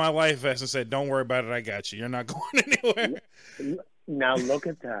me by my life vest and said, "Don't worry about it, I got you. You're not going anywhere." Now look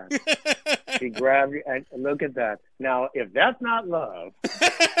at that. She grabbed you, and look at that. Now, if that's not love,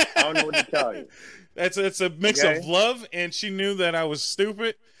 I don't know what to tell you. It's a mix of love, and she knew that I was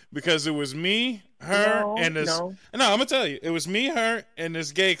stupid because it was me, her, and this. No, I'm gonna tell you, it was me, her, and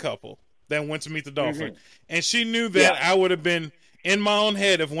this gay couple that went to meet the dolphin, and she knew that I would have been in my own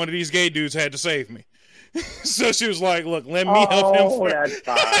head if one of these gay dudes had to save me. So she was like, "Look, let me help him." Oh, that's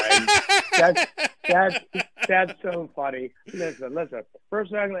fine. That's so funny. Listen.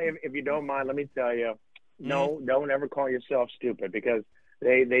 First, if you don't mind, let me tell you, no, don't ever call yourself stupid, because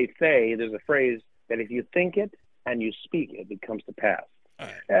they say there's a phrase that if you think it and you speak it, it comes to pass.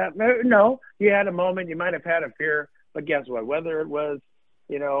 No, you had a moment, you might have had a fear, but guess what? Whether it was,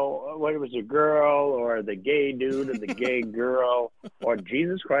 whether it was a girl or the gay dude or the gay girl or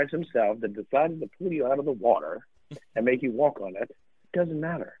Jesus Christ himself that decided to pull you out of the water and make you walk on it, it doesn't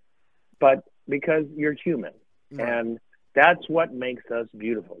matter. But because you're human, and that's what makes us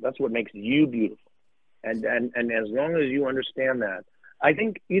beautiful. That's what makes you beautiful. And as long as you understand that, I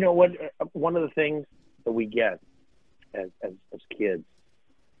think, you know what, one of the things that we get as kids,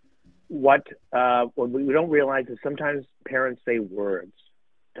 what we don't realize is sometimes parents say words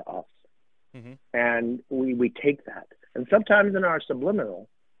to us, and we take that. And sometimes in our subliminal,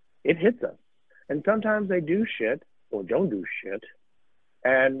 it hits us. And sometimes they do shit or don't do shit.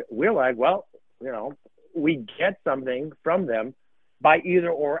 And we're like, well, you know, we get something from them by either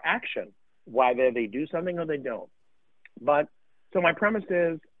or action, whether they do something or they don't. But so my premise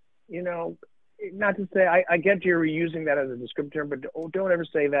is, you know, not to say I get you're using that as a descriptive term, but don't ever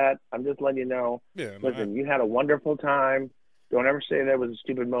say that. I'm just letting you know. Yeah, listen, you had a wonderful time. Don't ever say that was a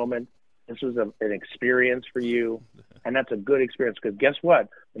stupid moment. This was an experience for you, and that's a good experience. Because guess what?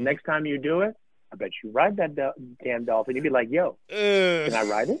 The next time you do it, I bet you ride that damn dolphin. You'd be like, "Yo, can I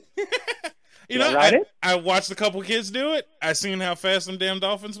ride it?" I watched a couple kids do it. I seen how fast them damn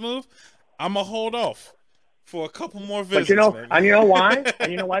dolphins move. I'm gonna hold off for a couple more visits. But you know why?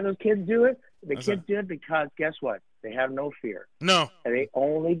 And you know why those kids do it? The kids do it because guess what? They have no fear. No, and they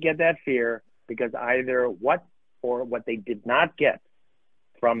only get that fear because either what they did not get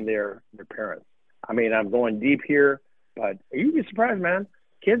from their parents. I mean, I'm going deep here, but you'd be surprised, man.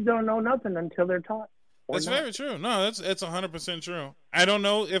 Kids don't know nothing until they're taught. That's very true. No, it's 100% true. I don't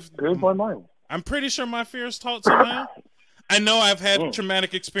know if good point mine. I'm pretty sure my fear is taught somehow. I know I've had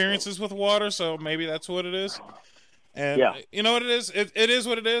traumatic experiences with water, so maybe that's what it is. And you know what it is? It is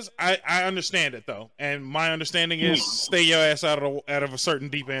what it is. I understand it though, and my understanding is stay your ass out of a certain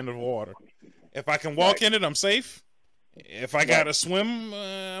deep end of water. If I can walk in it, I'm safe. If I gotta swim,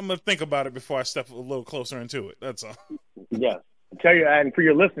 I'm gonna think about it before I step a little closer into it. That's all. Yeah, I tell you, and for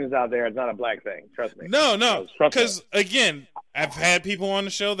your listeners out there, it's not a black thing. Trust me. No, because again, I've had people on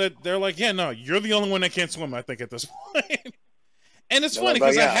the show that they're like, "Yeah, no, you're the only one that can't swim." I think at this point, and it's funny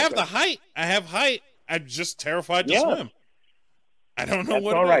because I have the height. I have height. I'm just terrified to swim. I don't know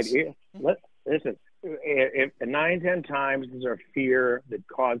what it is. All right. Listen, if 9-10 times is our fear that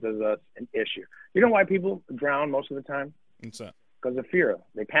causes us an issue. You know why people drown most of the time? What's that? Because of fear.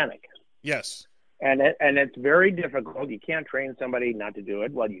 They panic. Yes. And it's very difficult. You can't train somebody not to do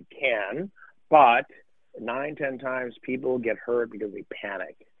it. Well, you can, but 9-10 times people get hurt because they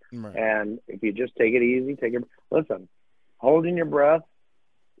panic. Right. And if you just take it easy, listen, holding your breath,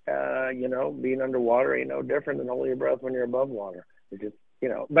 you know, being underwater ain't no different than holding your breath when you're above water. It's just, you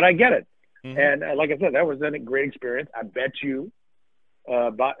know, but I get it. And like I said, that was a great experience. I bet you,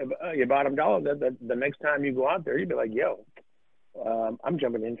 your bottom dollar that the next time you go out there, you'd be like, yo, I'm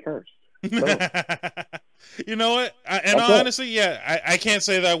jumping in first. You know what? Honestly, I can't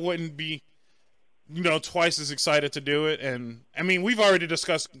say that I wouldn't be, you know, twice as excited to do it. And I mean, we've already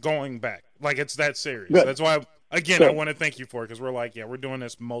discussed going back. Like, it's that serious. Good. That's why, again, I want to thank you for it, because we're like, we're doing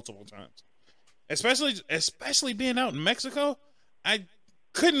this multiple times. Especially being out in Mexico, I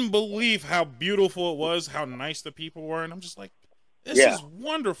couldn't believe how beautiful it was, how nice the people were, and I'm just like, this is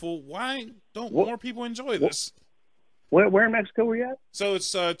wonderful. Why don't more people enjoy this? Where in Mexico were you at? So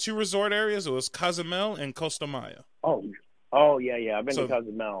it's 2 resort areas. It was Cozumel and Costa Maya. Oh yeah. I've been to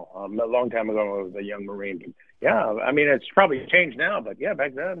Cozumel a long time ago when I was a young Marine. But yeah, I mean, it's probably changed now, but yeah,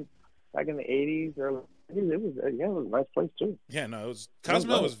 back then, back in the 80s, early 80s, it was a nice place too. Yeah, no,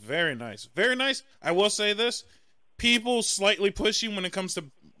 Cozumel was very nice. Very nice. I will say this. People slightly pushy when it comes to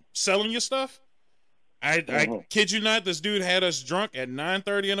selling you stuff. I kid you not, this dude had us drunk at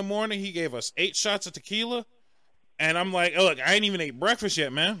 9:30 in the morning. He gave us 8 shots of tequila. And I'm like, oh, look, I ain't even ate breakfast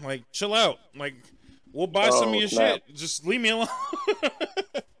yet, man. Like, chill out. Like, we'll buy some of your shit. Just leave me alone.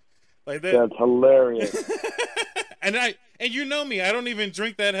 Like that. That's hilarious. And you know me, I don't even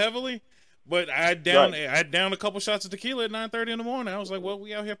drink that heavily. But I downed a couple shots of tequila at 9:30 in the morning. I was like, well,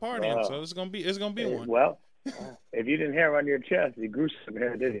 we out here partying, so it's gonna be one. Well, if you didn't hair on your chest, you grew some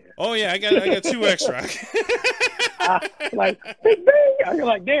hair, didn't you? Oh yeah, I got 2 extra. Like, bing, bing. You're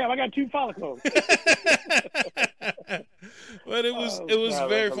like, damn, I got 2 follicles. But it was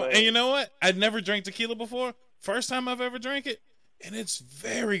very fun. And you know what? I'd never drank tequila before. First time I've ever drank it, and it's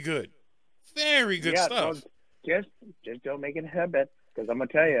very good. Very good stuff. Just don't make it a habit. Because I'm going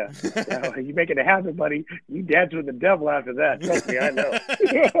to tell you, you make it a habit, buddy, you dance with the devil after that. Trust me, I know.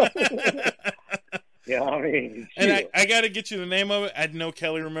 Yeah, I mean, and I got to get you the name of it. I know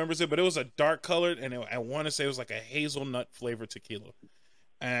Kelly remembers it, but it was a dark colored, and I want to say it was like a hazelnut flavored tequila.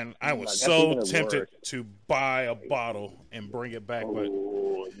 And I was so tempted to buy a bottle and bring it back. But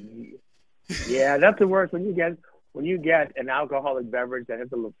yeah, that's the worst when you get an alcoholic beverage that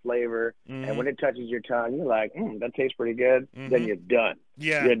has a little flavor, and when it touches your tongue, you're like, that tastes pretty good. Then you're done.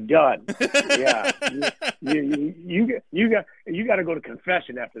 Yeah, you're done. Yeah, you got to go to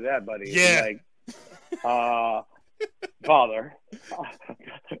confession after that, buddy. Yeah, father,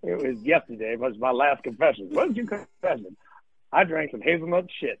 it was yesterday. It was my last confession. What did you confess? I drank some hazelnut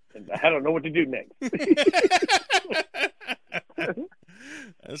shit, and I don't know what to do next.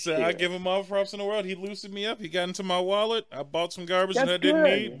 I said, I give him all the props in the world. He loosened me up. He got into my wallet. I bought some garbage that I didn't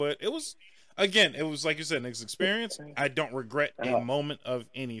need. But it was, again, it was like you said, an experience. I don't regret a moment of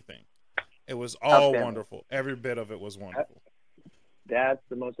anything. It was all wonderful. Every bit of it was wonderful. That's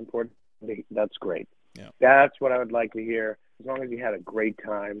the most important thing. That's great. Yeah. That's what I would like to hear. As long as you had a great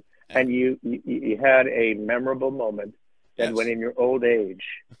time and you had a memorable moment that when in your old age,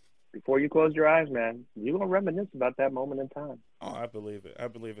 before you close your eyes, man, you're going to reminisce about that moment in time. Oh, I believe it. I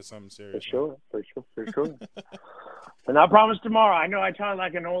believe it's something serious. For sure. And I promise tomorrow, I know I sound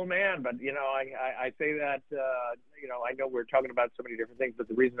like an old man, but, I say that, I know we're talking about so many different things, but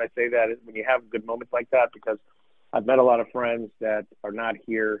the reason I say that is when you have good moments like that, because I've met a lot of friends that are not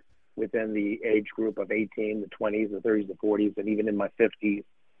here within the age group of 18, the 20s, the 30s, the 40s, and even in my 50s,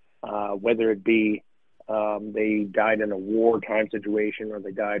 whether it be they died in a wartime situation or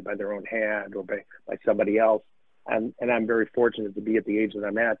they died by their own hand or by somebody else. And I'm very fortunate to be at the age that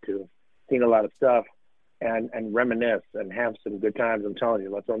I'm at to have seen a lot of stuff and reminisce and have some good times. I'm telling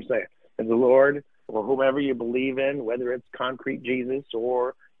you, that's what I'm saying. And the Lord or whomever you believe in, whether it's concrete Jesus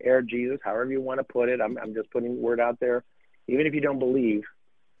or air Jesus, however you want to put it, I'm just putting the word out there. Even if you don't believe,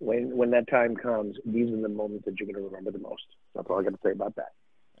 when that time comes, these are the moments that you're going to remember the most. That's all I got to say about that.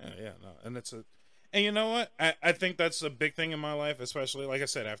 And you know what? I think that's a big thing in my life, especially, like I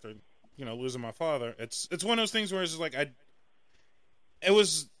said, after, losing my father. It's one of those things where it's just like, it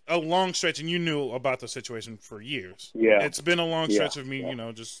was a long stretch, and you knew about the situation for years. Yeah. It's been a long stretch of me,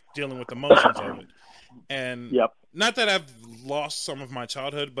 just dealing with the emotions of it. And not that I've lost some of my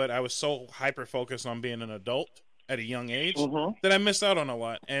childhood, but I was so hyper-focused on being an adult at a young age that I missed out on a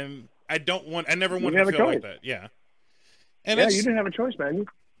lot. And I never wanted to feel like that. Yeah. And you didn't have a choice, man.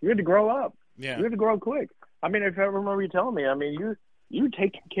 You had to grow up. Yeah. You had to grow up quick. I mean, if I remember you telling me, you were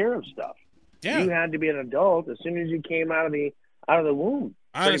taking care of stuff. Yeah. You had to be an adult as soon as you came out of the womb.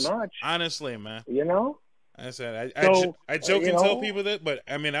 Pretty much. Honestly, man. I said, I joke and tell people that, but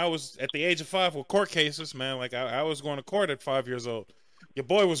I was at the age of 5 with court cases, man. Like I was going to court at 5 years old. Your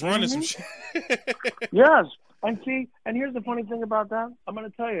boy was running some shit. Yes. And here's the funny thing about that. I'm going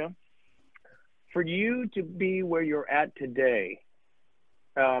to tell you, for you to be where you're at today,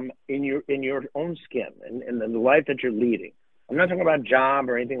 in your own skin and the life that you're leading, I'm not talking about job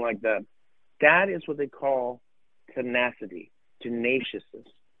or anything like that. That is what they call tenacity, tenaciousness,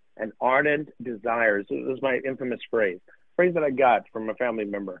 and ardent desires. This is my infamous phrase that I got from a family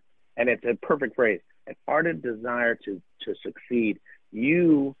member, and it's a perfect phrase. An ardent desire to succeed.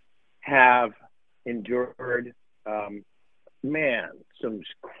 You have endured, some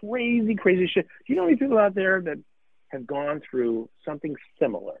crazy shit. Do you know any people out there that have gone through something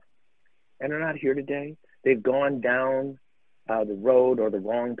similar and are not here today? They've gone down the road or the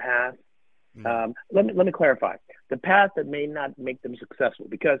wrong path. Let me clarify. The path that may not make them successful,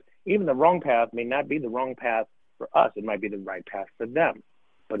 because even the wrong path may not be the wrong path for us. It might be the right path for them.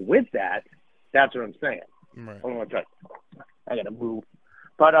 But with that, that's what I'm saying. Right. Hold on a second. I got to move.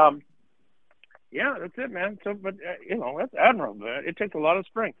 But, yeah, that's it, man. So, but, that's admirable, man. It takes a lot of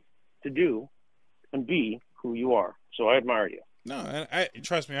strength to do and be who you are. So I admire you. No, I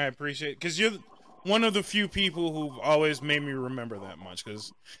trust me, I appreciate it. Because you're one of the few people who've always made me remember that much.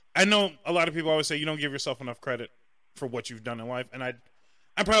 Because I know a lot of people always say you don't give yourself enough credit for what you've done in life. And I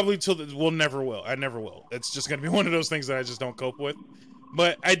probably never will. I never will. It's just going to be one of those things that I just don't cope with.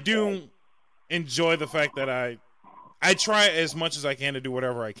 But I do enjoy the fact that I try as much as I can to do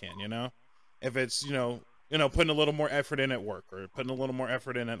whatever I can, If it's, putting a little more effort in at work or putting a little more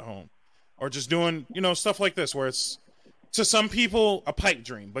effort in at home. Or just doing, stuff like this where it's, to some people, a pipe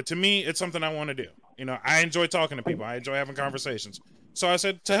dream. But to me, it's something I want to do. I enjoy talking to people. I enjoy having conversations. So I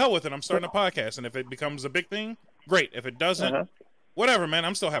said, to hell with it. I'm starting a podcast. And if it becomes a big thing, great. If it doesn't, whatever, man.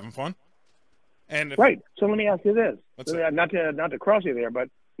 I'm still having fun. And right. So let me ask you this. Not to cross you there, but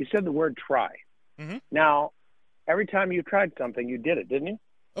you said the word try. Mm-hmm. Now, every time you tried something, you did it, didn't you?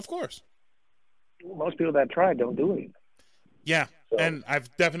 Of course. Most people that tried don't do anything. Yeah. So, and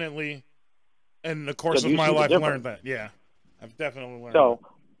I've definitely, in the course of my life, learned that. Yeah. I've definitely learned that.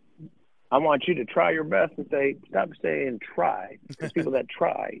 I want you to try your best and stop saying try. Because people that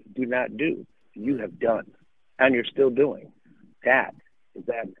try do not do. You have done. And you're still doing. That is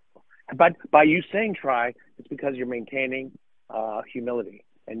that. But by you saying try, it's because you're maintaining humility.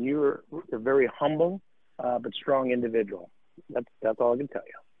 And you're a very humble but strong individual. That's all I can tell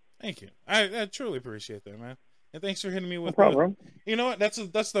you. Thank you. I truly appreciate that, man. And thanks for hitting me with no problem. You know what?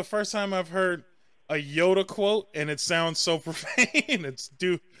 That's the first time I've heard a Yoda quote, and it sounds so profane. It's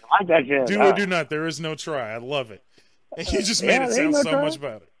do I like that shit. or do not. There is no try. I love it. And you just made it there ain't sound no so try. much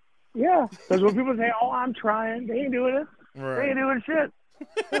better. Yeah, because when people say, "Oh, I'm trying," they ain't doing it. Right. They ain't doing shit.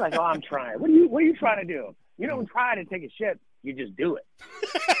 They're like, "Oh, I'm trying." What are you trying to do? You don't try to take a shit. You just do it.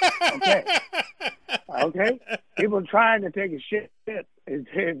 Okay. Okay. People trying to take a shit.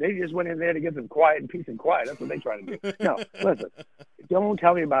 They just went in there to get some quiet and peace and quiet. That's what they try to do. No, listen. Don't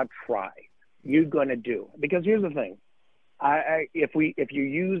tell me about try. You're gonna do, because here's the thing. If you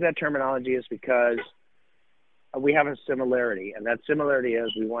use that terminology, it's because we have a similarity, and that similarity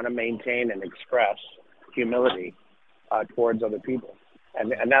is we want to maintain and express humility towards other people,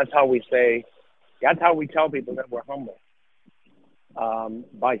 and that's how we say, that's how we tell people that we're humble,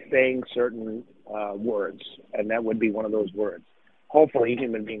 by saying certain words, and that would be one of those words. Hopefully,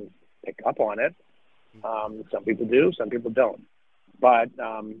 human beings pick up on it. Some people do, some people don't, but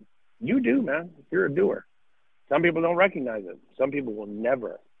you do, man. You're a doer. Some people don't recognize it. Some people will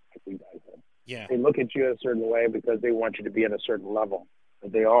never recognize it. Yeah. They look at you a certain way because they want you to be at a certain level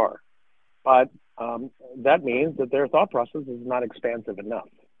that they are. But that means that their thought process is not expansive enough.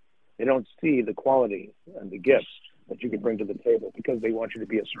 They don't see the quality and the gifts that you can bring to the table because they want you to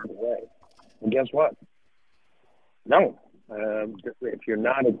be a certain way. And guess what? No. If you're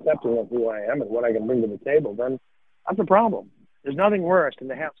not accepting of who I am and what I can bring to the table, then that's a problem. There's nothing worse than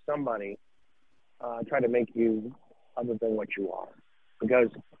to have somebody try to make you other than what you are. Because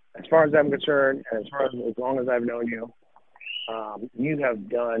as far as I'm concerned, and as long as I've known you, you have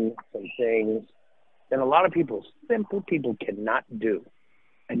done some things that a lot of simple people cannot do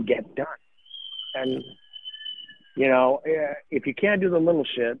and get done. And, if you can't do the little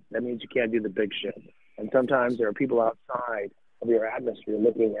shit, that means you can't do the big shit. And sometimes there are people outside of your atmosphere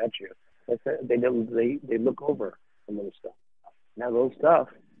looking at you. They look over the little stuff. Now, little stuff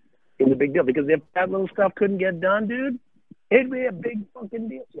is a big deal, because if that little stuff couldn't get done, dude, it'd be a big fucking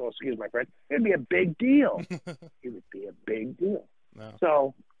deal. Oh, excuse my friend. It'd be a big deal. It would be a big deal. No.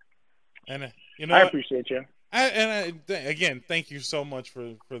 So, and I appreciate you. Again, thank you so much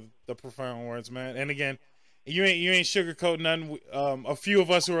for the profound words, man. And again, you ain't sugarcoating nothing. A few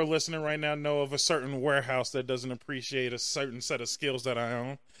of us who are listening right now know of a certain warehouse that doesn't appreciate a certain set of skills that I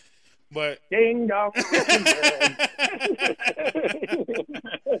own. But ding dong.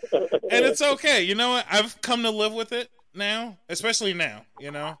 And it's okay. You know what? I've come to live with it now, especially now,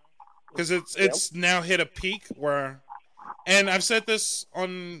 because it's now hit a peak where, and I've said this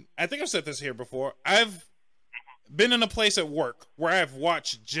I think I've said this here before. I've been in a place at work where I've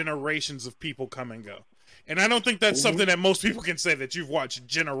watched generations of people come and go. And I don't think that's something that most people can say, that you've watched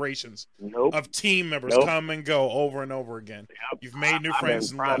generations of team members come and go over and over again. Yep. You've made new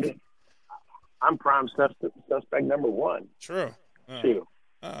friends and left. I'm prime suspect number one. True.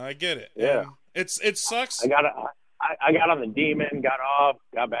 I get it. Yeah. And it sucks. I got on the demon, got off,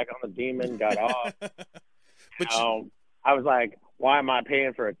 got back on the demon, got off. But I was like, why am I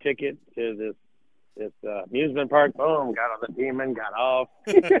paying for a ticket to this amusement park? Boom, got on the demon, got off.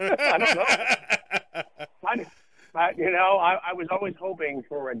 I don't know. I was always hoping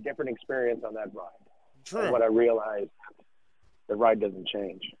for a different experience on that ride. True. And what I realized, the ride doesn't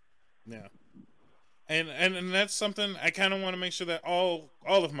change. Yeah. And that's something I kind of want to make sure that all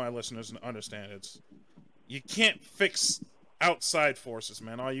of my listeners understand. You can't fix outside forces,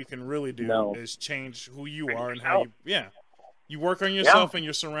 man. All you can really do is change who you are and how you work on yourself, and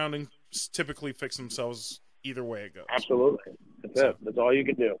your surroundings typically fix themselves either way it goes. Absolutely. That's it. That's all you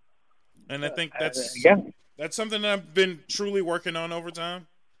can do. And I think that's something that I've been truly working on over time.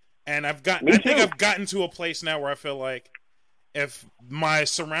 And I think I've gotten to a place now where I feel like if my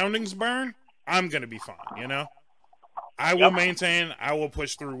surroundings burn, I'm going to be fine, I will maintain, I will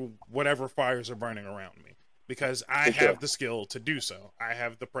push through whatever fires are burning around me, because I have the skill to do so. I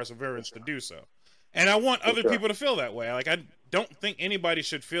have the perseverance to do so. And I want other people to feel that way. Like, I don't think anybody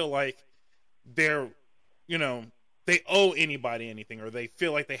should feel like they're, they owe anybody anything, or they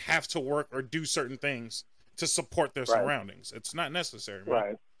feel like they have to work or do certain things to support their surroundings. It's not necessary, man.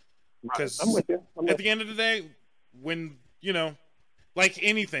 Right. Because I'm with you. at the end of the day, when, like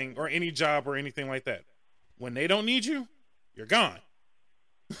anything or any job or anything like that, when they don't need you, you're gone.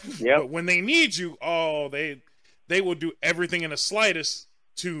 Yeah. But when they need you, they will do everything in the slightest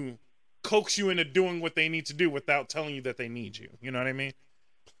to coax you into doing what they need to do without telling you that they need you. You know what I mean?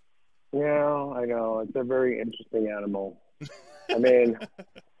 Yeah, I know. It's a very interesting animal. I mean,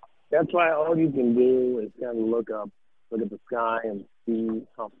 that's why all you can do is kind of look at the sky and see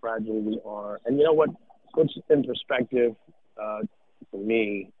how fragile we are. And you know what? Puts in perspective for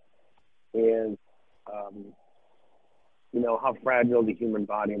me is, how fragile the human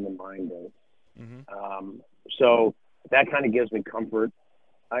body and the mind is. So that kind of gives me comfort.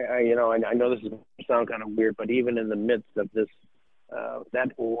 I know this is going to sound kind of weird, but even in the midst of this,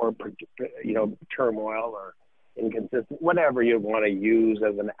 turmoil or inconsistent, whatever you want to use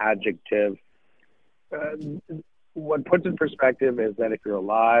as an adjective, what puts in perspective is that if you're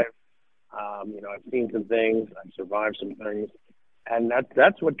alive, I've seen some things, I've survived some things, and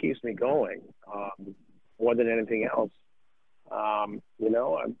that's what keeps me going more than anything else. I've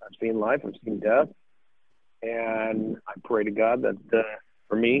seen life, I've seen death, and I pray to God that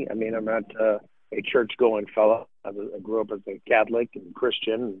for me, I'm not a church-going fella. I grew up as a Catholic and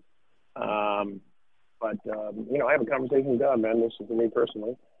Christian, but I have a conversation with God, man. This is for me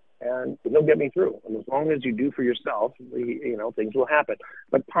personally, and He'll get me through. And as long as you do for yourself, things will happen.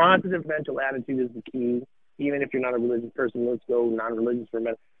 But positive mental attitude is the key. Even if you're not a religious person, let's go non-religious for a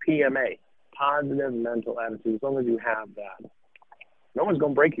minute. PMA, positive mental attitude. As long as you have that, no one's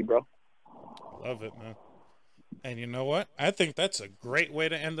gonna break you, bro. Love it, man. And you know what? I think that's a great way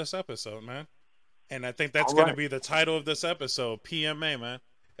to end this episode, man. And I think that's going to be the title of this episode, PMA, man.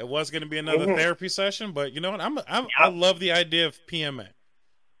 It was going to be another therapy session, but you know what? I love the idea of PMA.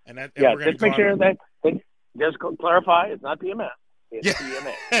 And we're going just make sure that just clarify, it's not PMS. It's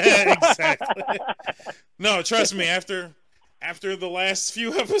PMA. Exactly. No, trust me. After the last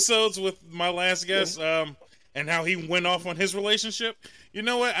few episodes with my last guest, and how he went off on his relationship, you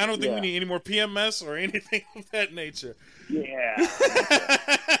know what? I don't think we need any more PMS or anything of that nature. Yeah.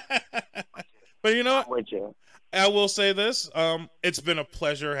 But you know what? I will say this. It's been a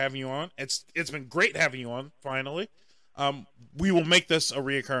pleasure having you on. It's been great having you on, finally. We will make this a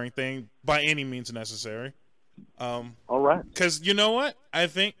reoccurring thing by any means necessary. All right. Because you know what? I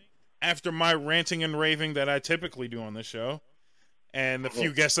think after my ranting and raving that I typically do on this show, and the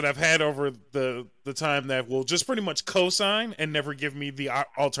few guests that I've had over the time that will just pretty much co-sign and never give me the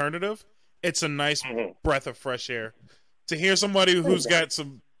alternative, it's a nice breath of fresh air to hear somebody who's got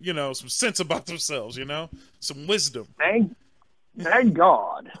some sense about themselves, some wisdom. Thank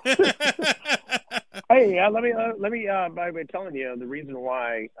God. Hey, let me by telling you the reason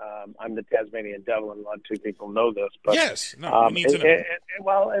why I'm the Tasmanian Devil, and a lot of people know this, but yes, no, we need to know.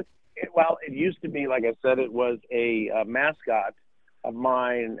 It used to be, like I said, it was a mascot of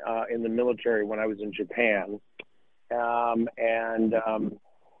mine in the military when I was in Japan. The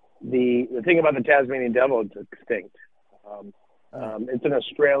thing about the Tasmanian Devil, it's extinct. It's an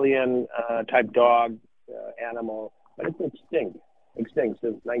Australian type dog animal, but it's extinct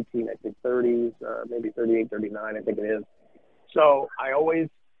since 1930s, maybe 38, 39, I think it is. So I always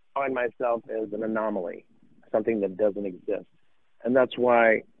find myself as an anomaly, something that doesn't exist. And that's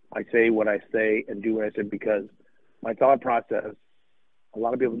why I say what I say and do what I say, because my thought process, a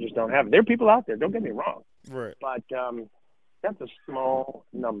lot of people just don't have it. There are people out there, don't get me wrong. Right. But that's a small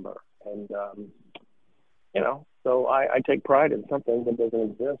number. And, so I take pride in something that doesn't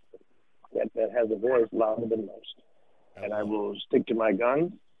exist, that has a voice louder than most. And I will stick to my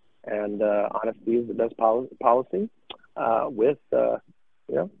guns, and honesty is the best policy with,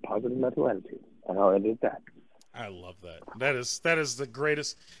 positive mental attitude. And I'll end it at that. I love that. That is the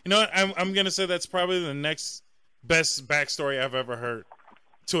greatest. You know what? I'm going to say that's probably the next best backstory I've ever heard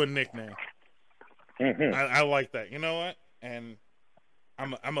to a nickname. I like that. You know what? And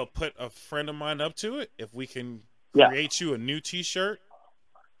I'm gonna put a friend of mine up to it. If we can create you a new T-shirt,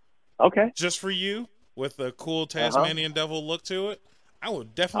 okay, just for you with a cool Tasmanian Devil look to it, I will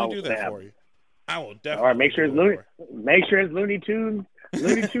definitely do that for you. I will definitely. All right, make sure it's Looney Tunes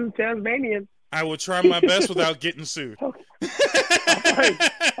Tasmanian. I will try my best without getting sued. Okay.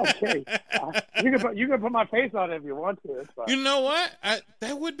 You can put my face on it if you want to. You know what?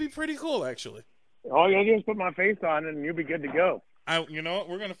 That would be pretty cool, actually. All you do is put my face on it, and you'll be good to go. You know what?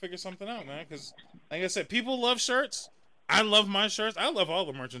 We're gonna figure something out, man. Because, like I said, people love shirts. I love my shirts. I love all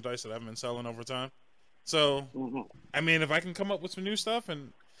the merchandise that I've been selling over time. So, I mean, if I can come up with some new stuff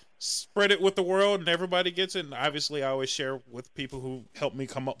and spread it with the world, and everybody gets it, and obviously I always share with people who help me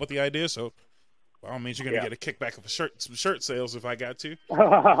come up with the idea. So, by all means, you're gonna get a kickback of some shirt sales if I got to.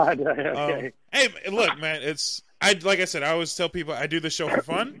 Okay. Hey, look, man. Like I said, I always tell people I do the show for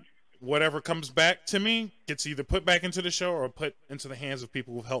fun. Whatever comes back to me gets either put back into the show or put into the hands of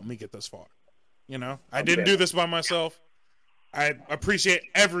people who've helped me get this far. I didn't do this by myself. I appreciate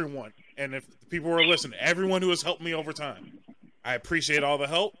everyone. And if people are listening, everyone who has helped me over time, I appreciate all the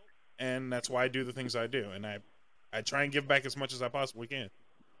help. And that's why I do the things I do. And I try and give back as much as I possibly can.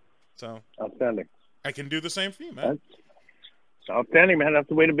 So outstanding. I can do the same for you, man. That's outstanding, man. That's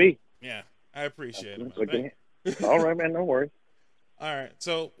the way to be. Yeah, I appreciate it. All right, man. No worries. All right,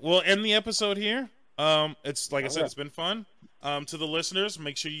 so we'll end the episode here. It's like I said, it's been fun. To the listeners,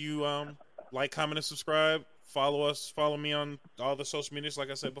 make sure you like, comment, and subscribe. Follow us. Follow me on all the social medias, like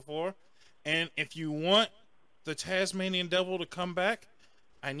I said before. And if you want the Tasmanian Devil to come back,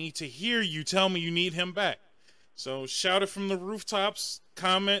 I need to hear you tell me you need him back. So shout it from the rooftops,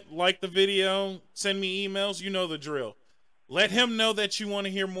 comment, like the video, send me emails. You know the drill. Let him know that you want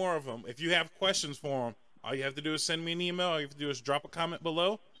to hear more of him. If you have questions for him, all you have to do is send me an email. All you have to do is drop a comment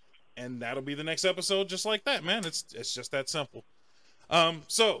below, and that'll be the next episode just like that, man. It's just that simple.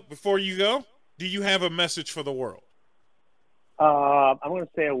 So before you go, do you have a message for the world? I'm going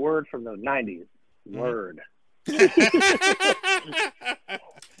to say a word from the 90s. Word.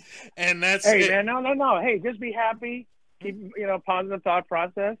 And that's hey, it. man, no. Hey, just be happy. Keep, positive thought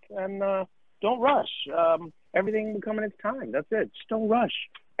process, and don't rush. Everything will come in its time. That's it. Just don't rush.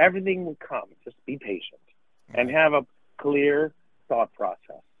 Everything will come. Just be patient and have a clear thought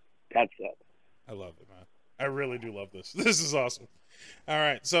process. That's it. I love it, man. I really do love this. This is awesome. All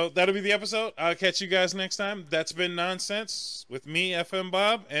right, so that'll be the episode. I'll catch you guys next time. That's been Nonsense with me, FM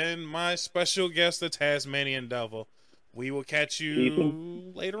Bob, and my special guest, the Tasmanian Devil. We will catch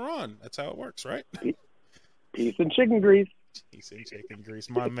you later on. That's how it works, right? Peace and chicken grease. Peace and chicken grease,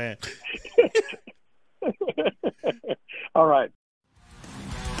 my man. All right.